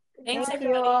panel. Thanks, Thank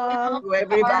you all. To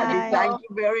everybody, Bye. thank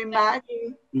you very much.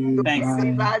 To Thanks.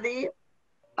 everybody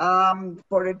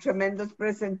for a tremendous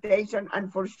presentation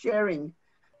and for sharing.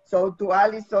 So to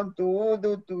Allison, to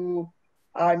Hoodo, to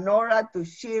Nora, to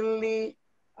Shirley,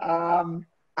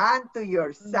 and to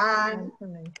your son.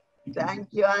 Thank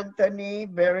you, Anthony.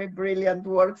 Very brilliant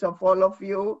works of all of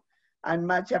you, and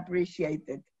much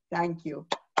appreciated. Thank you.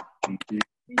 Thank you.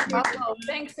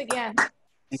 Thanks again.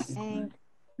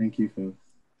 Thank you, folks.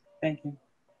 Thank you.